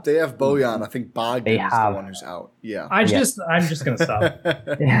 They have Bojan. I think Bogdan is the one who's out. Yeah. I'm just going to stop.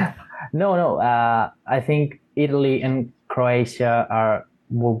 Yeah. No. I think Italy and Croatia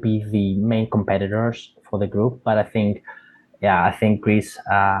will be the main competitors for the group, but I think Greece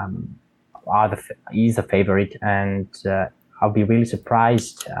is the favorite, and I'll be really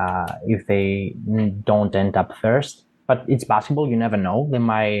surprised if they don't end up first. But it's possible. You never know. They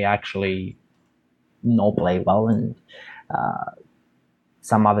might actually not play well, and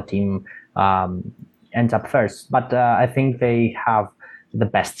some other team ends up first. But I think they have the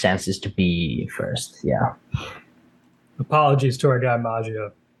best chances to be first. Yeah. Apologies to our guy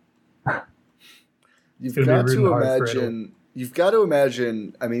Maggio. You've got to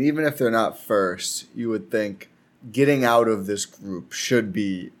imagine. I mean, even if they're not first, you would think getting out of this group should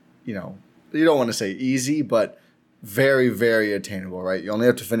be, you don't want to say easy, but very, very attainable, right? You only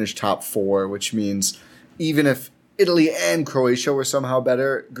have to finish top 4, which means even if Italy and Croatia were somehow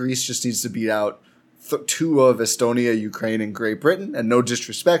better, Greece just needs to beat out 2 of Estonia, Ukraine, and Great Britain. And no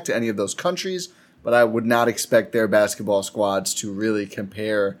disrespect to any of those countries, but I would not expect their basketball squads to really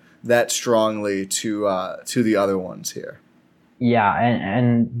compare that strongly to the other ones here. Yeah,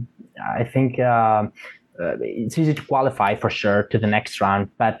 and I think it's easy to qualify for sure to the next round,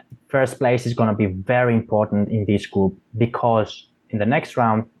 but first place is going to be very important in this group, because in the next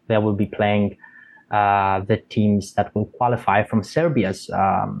round they will be playing the teams that will qualify from Serbia's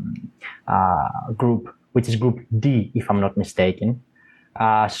group, which is Group D, if I'm not mistaken.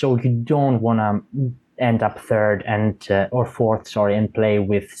 So you don't want to end up third or fourth, and play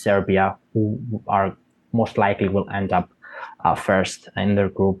with Serbia, who are most likely will end up first in their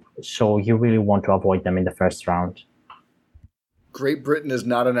group. So you really want to avoid them in the first round. Great Britain has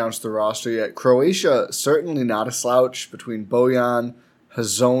not announced the roster yet. Croatia, certainly not a slouch between Bojan,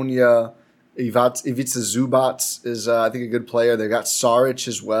 Hazonia, Ivica Zubac is, I think, a good player. They got Saric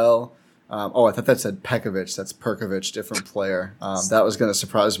as well. I thought that said Pekovic. That's Perkovic, different player. That was going to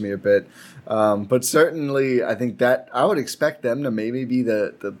surprise me a bit. But certainly, I think that I would expect them to maybe be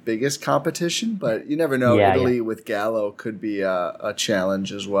the biggest competition. But you never know. Italy with Gallo could be a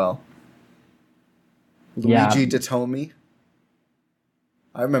challenge as well. Luigi Dattomi.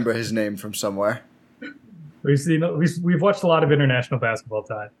 I remember his name from somewhere. We've watched a lot of international basketball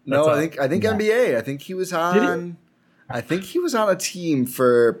time. I think NBA. I think he was on. I think he was on a team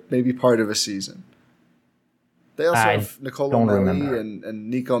for maybe part of a season. They also I have Nicolo don't Melli remember. and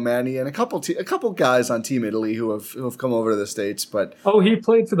Nico Manni and a couple guys on Team Italy who have come over to the States. But Oh, he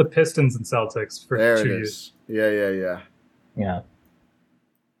played for the Pistons and Celtics for there 2 it years. is. Yeah. Yeah.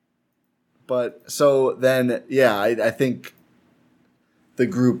 But so then, yeah, I think the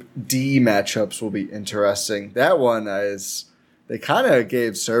Group D matchups will be interesting. That one is they kind of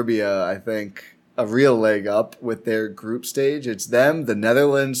gave Serbia, I think, a real leg up with their group stage. It's them, the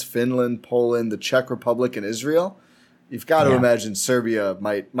Netherlands, Finland, Poland, the Czech Republic, and Israel. You've got to imagine Serbia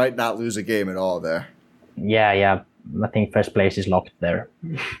might not lose a game at all there. Yeah. I think first place is locked there.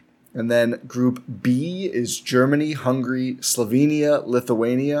 And then Group B is Germany, Hungary, Slovenia,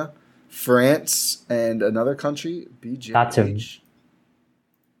 Lithuania, France, and another country. BJH. That's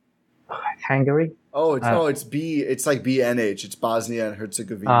Hungary? It's B. It's like BNH. It's Bosnia and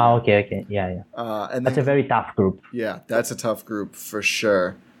Herzegovina. Oh, okay. Yeah. And That's then, a very tough group. yeah, that's a tough group for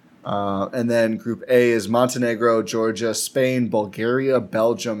sure. And then Group A is Montenegro, Georgia, Spain, Bulgaria,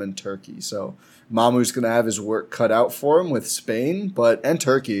 Belgium, and Turkey. So Mamu's going to have his work cut out for him with Spain, and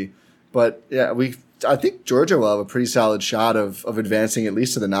Turkey. But yeah, I think Georgia will have a pretty solid shot of advancing at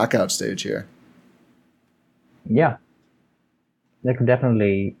least to the knockout stage here. Yeah. They could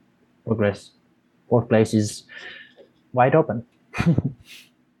definitely progress. Fourth place is wide open.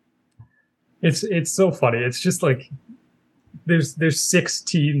 It's so funny. It's just like there's 6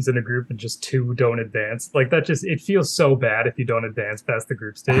 teams in a group and just 2 don't advance. Like that just it feels so bad if you don't advance past the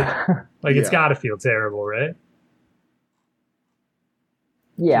group stage. Like it's got to feel terrible, right?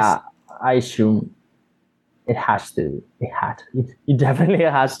 Yeah, I assume it has to. It definitely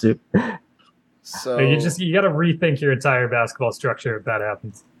has to. So Like you got to rethink your entire basketball structure if that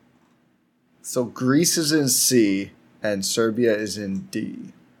happens. So Greece is in C and Serbia is in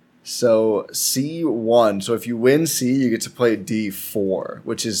D. So C1. So if you win C, you get to play D4,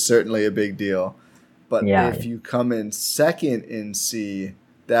 which is certainly a big deal. But if you come in second in C,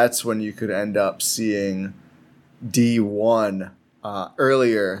 that's when you could end up seeing D1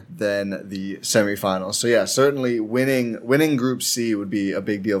 earlier than the semifinals. So yeah, certainly winning Group C would be a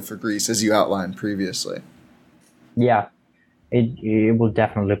big deal for Greece, as you outlined previously. Yeah, it will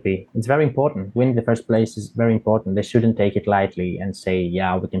definitely be. It's very important. Winning the first place is very important. They shouldn't take it lightly and say,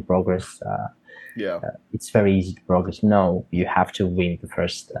 yeah, we can progress. It's very easy to progress. No, you have to win the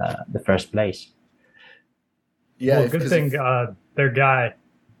first place. Yeah, well, good thing their guy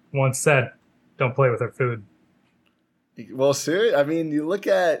once said, "Don't play with our food." Well, seriously, I mean, you look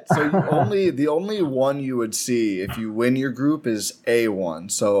at the only one you would see if you win your group is A1.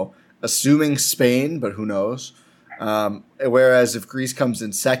 So assuming Spain, but who knows? Whereas if Greece comes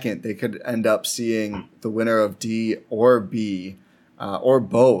in second, they could end up seeing the winner of D or B, or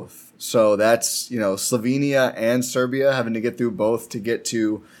both. So that's Slovenia and Serbia having to get through both to get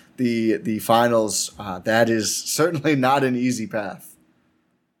to the finals. That is certainly not an easy path.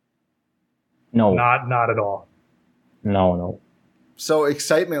 No, not at all. No. So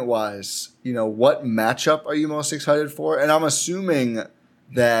excitement-wise, what matchup are you most excited for? And I'm assuming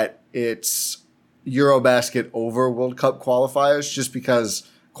that it's Eurobasket over World Cup qualifiers, just because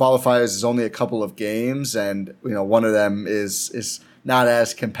qualifiers is only a couple of games, and one of them is not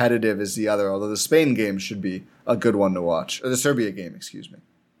as competitive as the other. Although the Spain game should be a good one to watch, or the Serbia game, excuse me.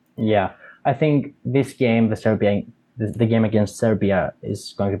 Yeah, I think this game, the game against Serbia,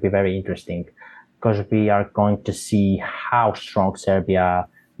 is going to be very interesting, because we are going to see how strong Serbia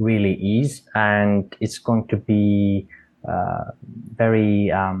really is, and it's going to be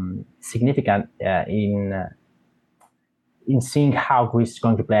very significant in seeing how Greece is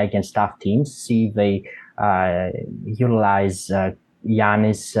going to play against tough teams, see if they utilize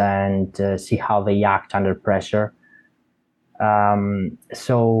Giannis and see how they act under pressure.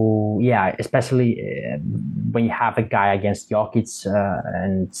 So yeah, especially when you have a guy against Jokic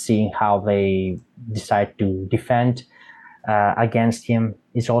and seeing how they decide to defend against him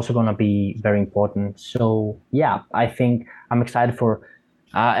is also going to be very important. So yeah, I think I'm excited for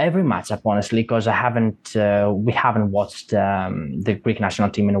every matchup, honestly, because we haven't watched the Greek national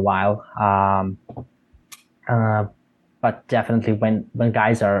team in a while. But definitely when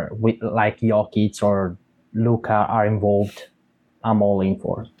guys are like Jokic or Luka are involved, I'm all in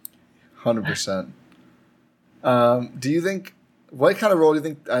for. 100%. Do you think, what kind of role do you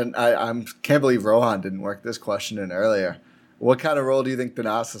think, I can't believe Rohan didn't work this question in earlier. What kind of role do you think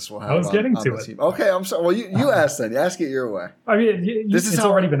Thanasis will have on the team? Okay, I'm sorry. Well, you ask then. You ask it your way. I mean, it's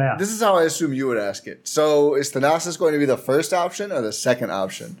already been asked. This is how I assume you would ask it. So is Thanasis going to be the first option or the second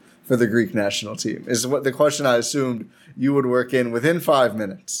option for the Greek national team? Is what the question I assumed you would work in within 5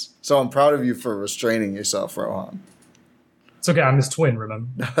 minutes. So I'm proud of you for restraining yourself, Rohan. It's okay. I'm his twin,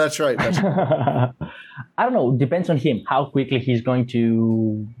 remember? That's right. I don't know. Depends on him how quickly he's going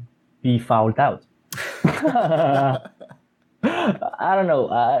to be fouled out. I don't know.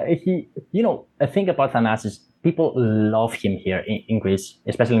 I think about Thanasis. People love him here in Greece,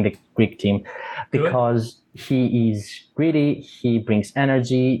 especially in the Greek team, because he is greedy. He brings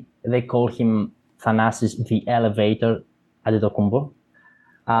energy. They call him Thanasis the elevator Antetokounmbo.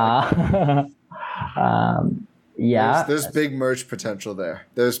 Yeah. There's big merch potential there.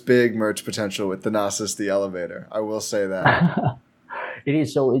 There's big merch potential with Thanasis the elevator. I will say that. It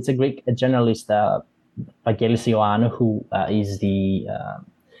is. So it's a Greek journalist, Vangelis Ioannou, who is the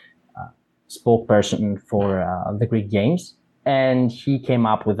spokesperson for the Greek games, and he came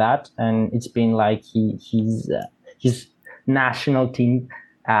up with that, and it's been like his national team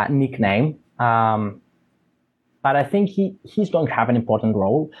nickname. But I think he's going to have an important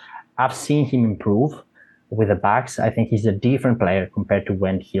role. I've seen him improve with the backs. I think he's a different player compared to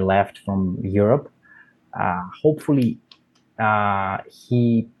when he left from Europe. Hopefully,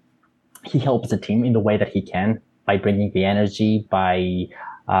 he helps the team in the way that he can by bringing the energy, by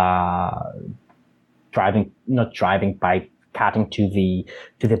by cutting to the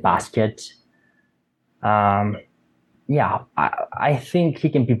basket. I think he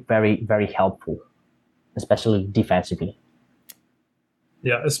can be very, very helpful, especially defensively.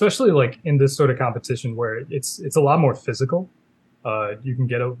 Yeah, especially like in this sort of competition where it's a lot more physical. You can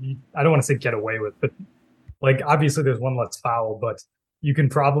I don't want to say get away with, but like obviously there's one less foul, but you can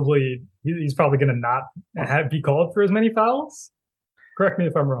he's probably going to not be called for as many fouls. Correct me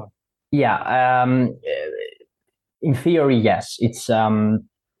if I'm wrong. Yeah, in theory, yes. It's as long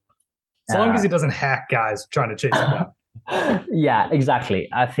as he doesn't hack guys trying to chase him down. Yeah, exactly.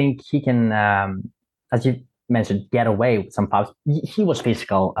 I think he can, as you mentioned, get away with some fouls. He was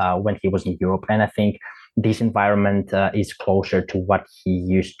physical when he was in Europe, and I think this environment is closer to what he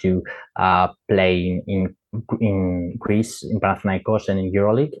used to play in Greece, in Panathinaikos, and in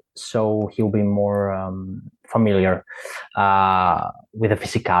EuroLeague. So he'll be more familiar with the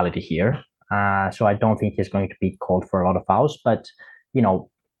physicality here. So I don't think he's going to be called for a lot of fouls. But,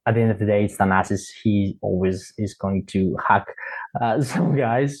 at the end of the day, it's Thanasis. He always is going to hack some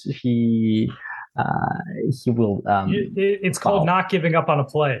guys. He will. It's called not giving up on a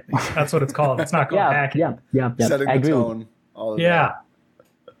play. That's what it's called. It's not called hacking. Yeah. Setting the tone. All of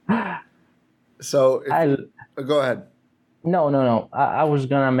that. So, go ahead. No. I was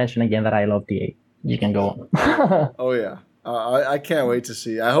gonna mention again that I love DA. You can go on. Oh yeah. I can't wait to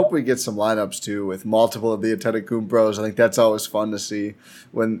see. I hope we get some lineups too with multiple of the Antetokounbros. I think that's always fun to see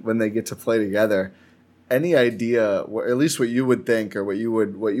when they get to play together. Any idea, or at least what you would think, or what you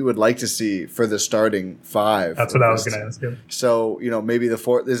would like to see for the starting five? That's what I was going to ask you. So maybe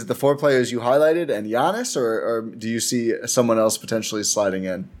is it the four players you highlighted and Giannis, or do you see someone else potentially sliding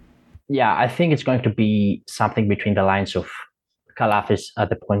in? Yeah, I think it's going to be something between the lines of Kalafis at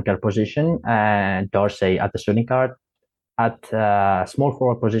the point guard position and Dorsey at the shooting guard. At small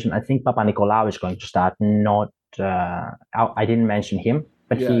forward position, I think Papanikolaou is going to start. I didn't mention him,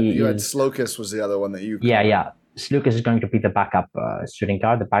 but you had Slokas was the other one that you. Yeah. Slokas is going to be the backup shooting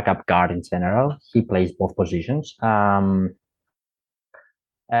guard, the backup guard in general. He plays both positions. At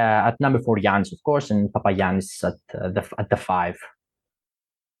number 4, Giannis, of course, and Papagiannis at the 5.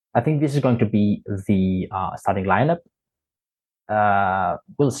 I think this is going to be the starting lineup.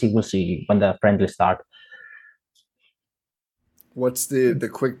 We'll see when the friendlies start. What's the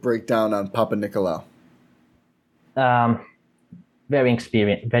quick breakdown on Papanikolaou? Very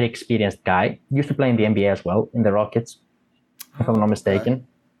experienced guy. Used to play in the NBA as well, in the Rockets, if I'm not mistaken. Okay.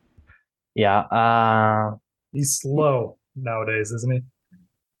 Yeah. He's slow nowadays, isn't he?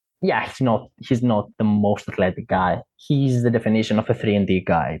 Yeah, he's not the most athletic guy. He's the definition of a 3-and-D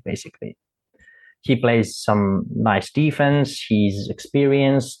guy, basically. He plays some nice defense. He's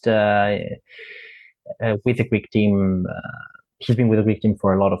experienced with the Greek team. He's been with the Greek team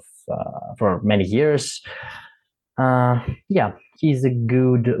for many years. He's a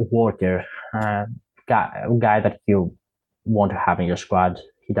good worker, guy that you want to have in your squad.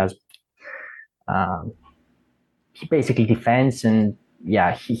 He does. He basically defends, and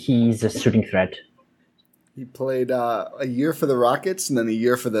he's a shooting threat. He played a year for the Rockets and then a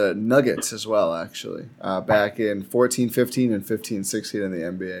year for the Nuggets as well, actually, back in 14-15 and 15-16 in the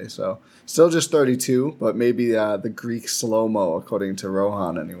NBA. So still just 32, but maybe the Greek slow-mo, according to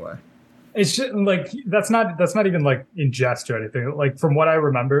Rohan, anyway. It's just, like that's not even like in jest or anything. Like from what I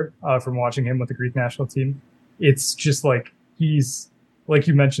remember from watching him with the Greek national team, it's just like he's, like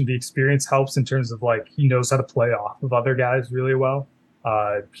you mentioned, the experience helps in terms of like he knows how to play off of other guys really well.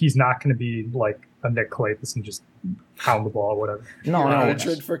 He's not going to be like Nick Kalathis and just pound the ball or whatever. No.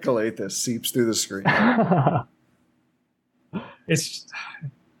 Hatred for Kalathis seeps through the screen. It's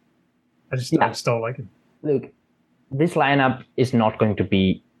I just don't like it. Look, this lineup is not going to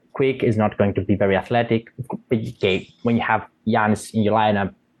be quick, is not going to be very athletic. Okay, when you have Giannis in your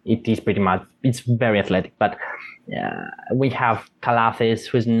lineup, it's very athletic. But we have Kalathis,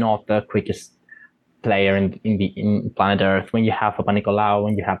 who is not the quickest player in planet Earth. When you have Papanikolaou,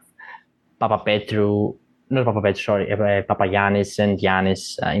 when you have Papagiannis and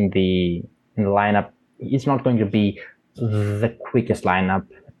Giannis in the lineup, it's not going to be the quickest lineup.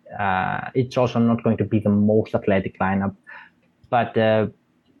 It's also not going to be the most athletic lineup, but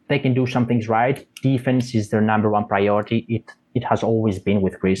they can do some things right. Defense is their number one priority. It has always been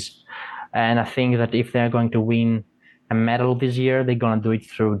with Greece. And I think that if they're going to win a medal this year, they're going to do it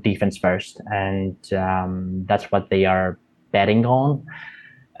through defense first. And that's what they are betting on.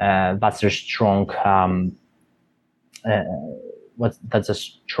 That's their strong, that's a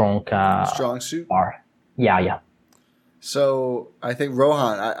strong suit? bar. Yeah. So I think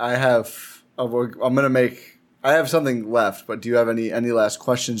Rohan, I have something left, but do you have any last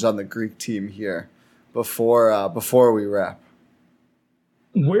questions on the Greek team here before we wrap?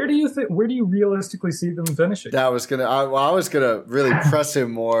 Where do you realistically see them finishing? I was gonna really press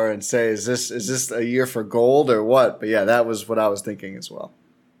him more and say, is this a year for gold or what? But yeah, that was what I was thinking as well.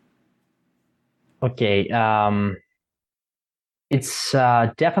 Okay, it's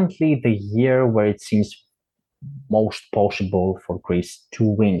definitely the year where it seems most possible for Greece to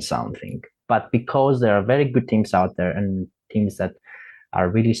win something. But because there are very good teams out there and teams that are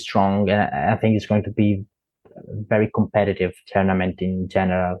really strong, I think it's going to be a very competitive tournament in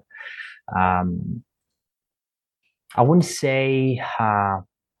general. I wouldn't say I'm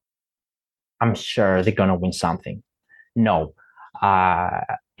sure they're going to win something. No.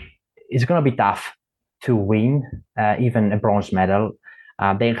 It's going to be tough to win even a bronze medal.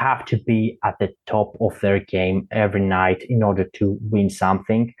 They have to be at the top of their game every night in order to win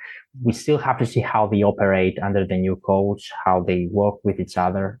something. We still have to see how they operate under the new coach, how they work with each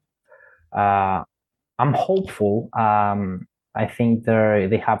other. I'm hopeful. I think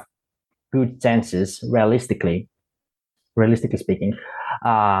they have good chances, realistically speaking.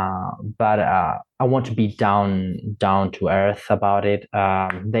 But I want to be down to earth about it.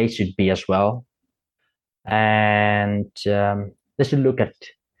 They should be as well. And they should look at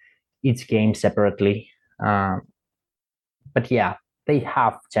each game separately. But yeah, they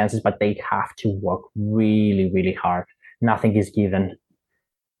have chances, but they have to work really, really hard. Nothing is given.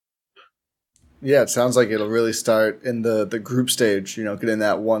 Yeah, it sounds like it'll really start in the group stage, getting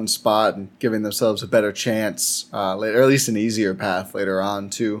that one spot and giving themselves a better chance, later, or at least an easier path later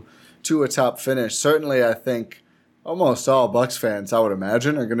on to a top finish. Certainly, I think almost all Bucks fans, I would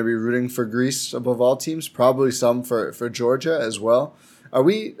imagine, are going to be rooting for Greece above all teams, probably some for Georgia as well. Are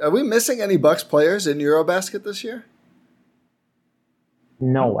we missing any Bucks players in Eurobasket this year?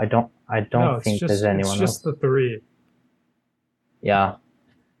 No, I don't think there's anyone else. It's just the three. Yeah.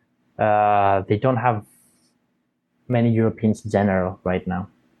 They don't have many Europeans in general right now.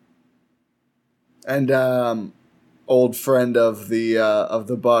 And old friend of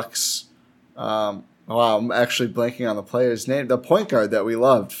the Bucks. Wow, I'm actually blanking on the player's name. The point guard that we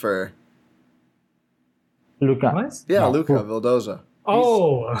loved for Luka. What? Yeah, no. Luka Vildoza.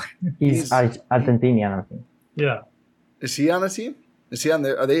 He's Argentinian, I think. Yeah. Is he on a team? Is he on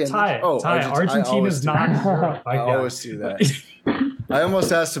there? Are they in? Ty. Argentina's not in Europe. I always do that. I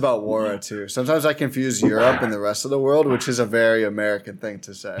almost asked about Wara too. Sometimes I confuse Europe and the rest of the world, which is a very American thing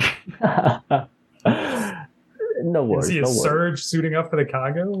to say. No worries. Is he Serge suiting up for the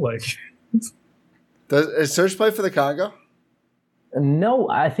Congo? Is Serge play for the Congo? No,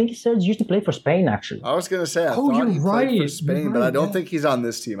 I think Serge used to play for Spain, actually. I was going to say, I thought he played for Spain, but I don't think he's on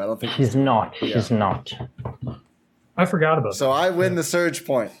this team. I don't think he's not. Yeah. He's not. I forgot about that. So I win the Serge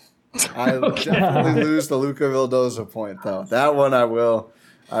point. I definitely lose the Luka Vildoza point, though. That one I will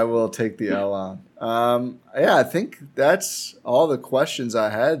take the L on. Yeah, I think that's all the questions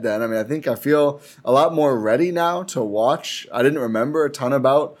I had then. I mean, I feel a lot more ready now to watch. I didn't remember a ton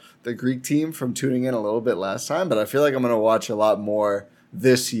about the Greek team from tuning in a little bit last time, but I feel like I'm going to watch a lot more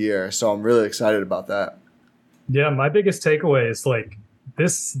this year, so I'm really excited about that. Yeah, my biggest takeaway is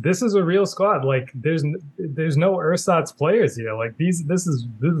this is a real squad. There's no ersatz players here. This is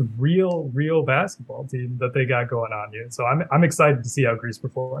real basketball team that they got going on here. So I'm excited to see how Greece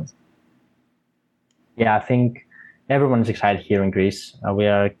performs. Yeah, I think everyone's excited here in Greece. We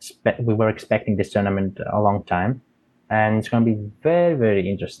were expecting this tournament a long time, and it's going to be very, very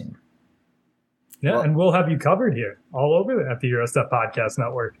interesting. Yeah, and we'll have you covered here all over at the Eurostep Podcast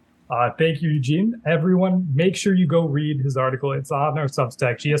Network. Thank you, Eugene. Everyone, make sure you go read his article. It's on our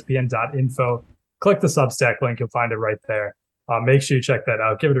Substack, gspn.info. Click the Substack link. You'll find it right there. Make sure you check that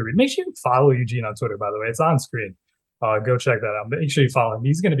out. Give it a read. Make sure you follow Eugene on Twitter, by the way. It's on screen. Go check that out. Make sure you follow him.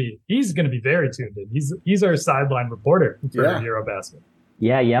 He's gonna be very tuned in. He's our sideline reporter for Eurobasket.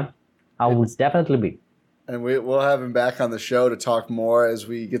 Yeah. I will definitely be. And we'll have him back on the show to talk more as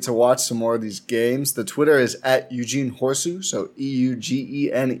we get to watch some more of these games. The Twitter is at Eugene Horsou, so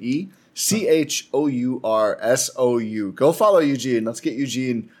EugeneChourSou. Go follow Eugene. Let's get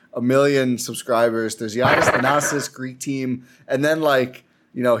Eugene 1 million subscribers. There's Giannis Thanasis, Greek team, and then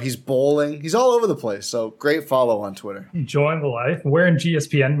he's bowling. He's all over the place. So great follow on Twitter. Join the life. Wearing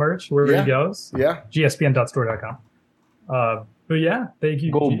GSPN merch wherever he goes. Yeah. gspn.store.com. But yeah, thank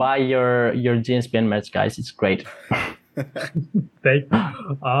you. Go buy your GSPN merch, guys. It's great. Thank you.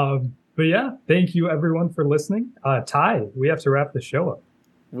 But yeah, thank you everyone for listening. Ty, we have to wrap the show up.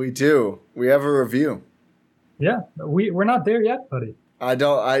 We do. We have a review. Yeah, we're not there yet, buddy.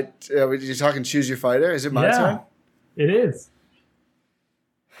 You're talking Choose Your Fighter? Is it my turn? It is.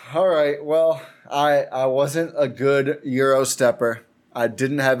 All right. Well, I wasn't a good Euro stepper. I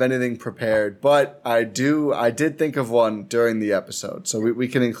didn't have anything prepared, but I did think of one during the episode. So we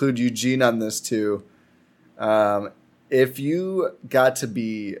can include Eugene on this too. If you got to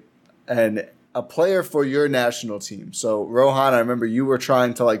be a player for your national team. So Rohan, I remember you were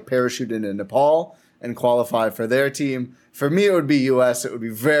trying to parachute into Nepal and qualify for their team. For me, it would be US. It would be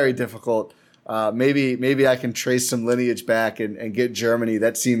very difficult. Maybe I can trace some lineage back and get Germany.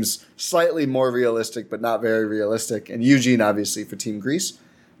 That seems slightly more realistic, but not very realistic. And Eugene, obviously, for Team Greece.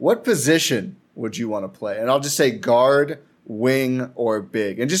 What position would you want to play? And I'll just say guard, wing, or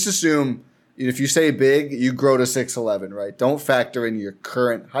big. And just assume if you say big, you grow to 6'11", right? Don't factor in your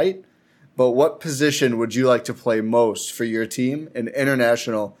current height. But what position would you like to play most for your team in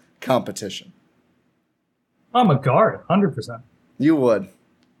international competition? I'm a guard, 100%. You would.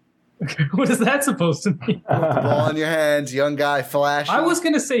 What is that supposed to mean? The ball in your hands, young guy, flashy. I was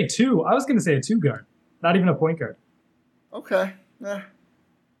going to say two. I was going to say a 2 guard, not even a point guard. Okay.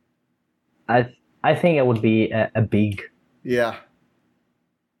 I think it would be a big. Yeah.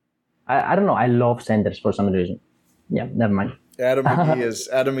 I don't know. I love centers for some reason. Yeah, never mind. Adam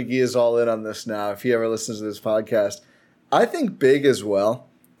McGee is all in on this now. If he ever listens to this podcast, I think big as well.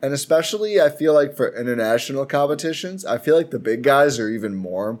 And especially, I feel like for international competitions, I feel like the big guys are even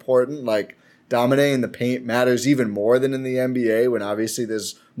more important. Dominating the paint matters even more than in the NBA, when obviously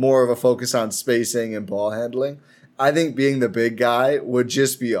there's more of a focus on spacing and ball handling. I think being the big guy would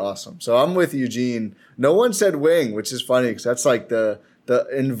just be awesome. So I'm with Eugene. No one said wing, which is funny because that's the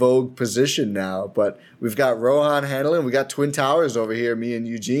in vogue position now. But we've got Rohan handling. We got Twin Towers over here, me and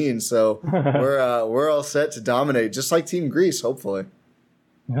Eugene. So we're all set to dominate, just like Team Greece, hopefully.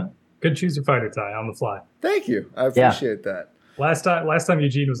 Yeah, good Choose Your Fighter, Ty, on the fly. Thank you. I appreciate that. Last time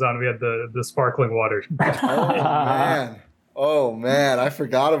Eugene was on, we had the sparkling water. Oh man, I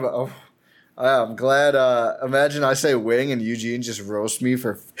forgot about. Oh, I'm glad. Imagine I say wing and Eugene just roasts me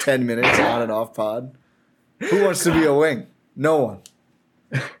for 10 minutes on and off pod. Who wants to be a wing? No one.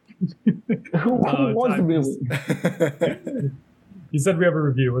 Who wants to be a wing? You said we have a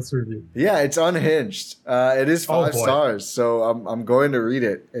review. What's the review? Yeah, it's unhinged. It is 5 stars, so I'm going to read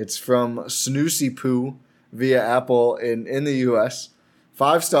it. It's from Snoozy Poo via Apple in the US.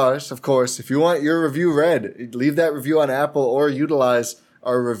 5 stars, of course. If you want your review read, leave that review on Apple or utilize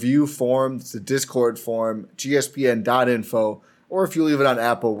our review form. It's the Discord form, gspn.info. Or if you leave it on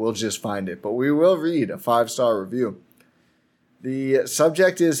Apple, we'll just find it. But we will read a 5-star review. The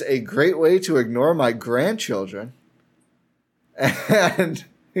subject is a great way to ignore my grandchildren. And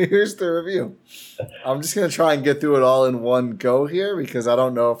here's the review. I'm just going to try and get through it all in one go here because I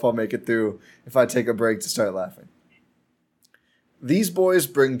don't know if I'll make it through if I take a break to start laughing. These boys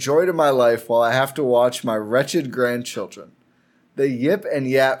bring joy to my life while I have to watch my wretched grandchildren. They yip and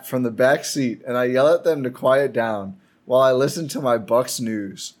yap from the back seat, and I yell at them to quiet down while I listen to my Bucks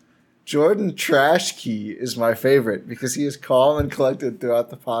news. Jordan Trash Key is my favorite because he is calm and collected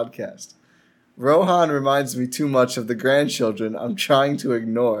throughout the podcast. Rohan reminds me too much of the grandchildren I'm trying to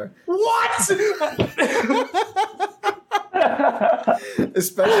ignore. What?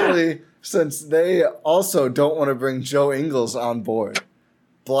 Especially since they also don't want to bring Joe Ingles on board.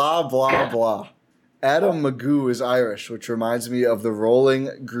 Blah, blah, blah. Adam Magoo is Irish, which reminds me of the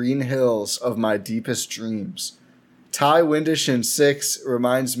rolling green hills of my deepest dreams. Ty Windish in 6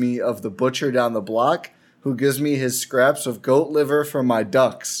 reminds me of the butcher down the block who gives me his scraps of goat liver from my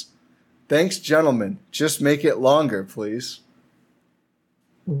ducks. Thanks, gentlemen. Just make it longer, please.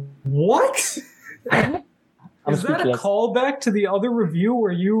 What? I'm Is that a speechless. callback to the other review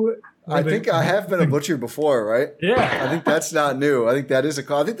where you? I think I have been a butcher before, right? Yeah. I think that's not new. I think that is a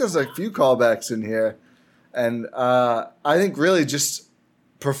call. I think there's a few callbacks in here. And I think really just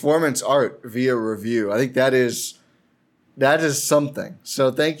performance art via review. I think that is something.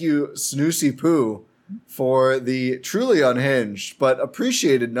 So thank you, Snoozy Poo, for the truly unhinged, but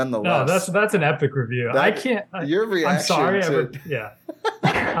appreciated nonetheless. No, that's an epic review. I can't. Your reaction. I'm sorry.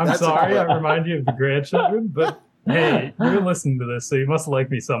 I'm sorry. I remind you of the grandchildren, but hey, you're listening to this, so you must like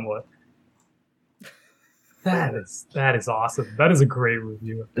me somewhat. That is awesome. That is a great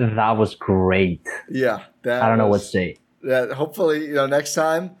review. That was great. Yeah. I don't know what to say. That hopefully, next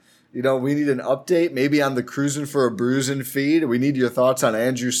time, we need an update, maybe on the Cruising for a Bruising feed. We need your thoughts on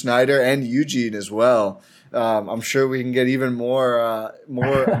Andrew Snyder and Eugene as well. I'm sure we can get even more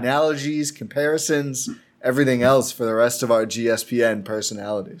analogies, comparisons, everything else for the rest of our GSPN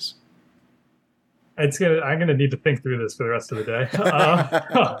personalities. I'm gonna need to think through this for the rest of the day.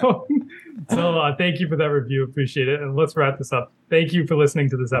 So thank you for that review. Appreciate it. And let's wrap this up. Thank you for listening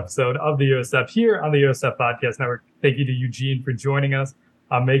to this episode of the Eurostep here on the Eurostep Podcast Network. Thank you to Eugene for joining us.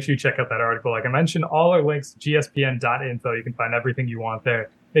 Make sure you check out that article. Like I mentioned, all our links, gspn.info. You can find everything you want there.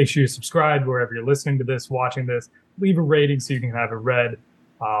 Make sure you subscribe wherever you're listening to this, watching this. Leave a rating so you can have it read.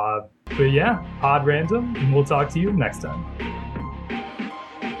 But yeah, Pod Random, and we'll talk to you next time.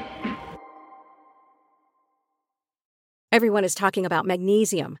 Everyone is talking about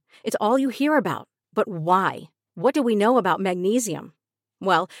magnesium. It's all you hear about. But why? What do we know about magnesium?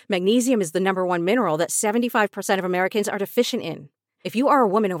 Well, magnesium is the number one mineral that 75% of Americans are deficient in. If you are a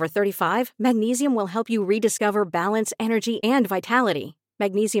woman over 35, magnesium will help you rediscover balance, energy, and vitality.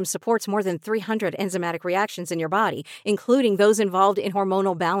 Magnesium supports more than 300 enzymatic reactions in your body, including those involved in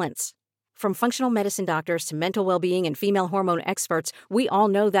hormonal balance. From functional medicine doctors to mental well-being and female hormone experts, we all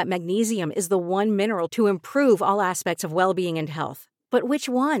know that magnesium is the one mineral to improve all aspects of well-being and health. But which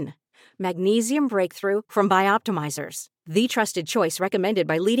one? Magnesium Breakthrough from Bioptimizers, the trusted choice recommended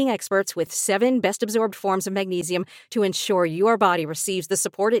by leading experts with 7 best-absorbed forms of magnesium to ensure your body receives the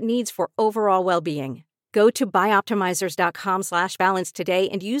support it needs for overall well-being. Go to bioptimizers.com/balance today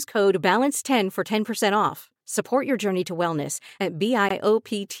and use code BALANCE10 for 10% off. Support your journey to wellness at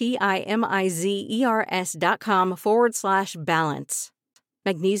bioptimizers.com/balance.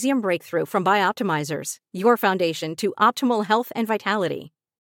 Magnesium Breakthrough from Bioptimizers, your foundation to optimal health and vitality.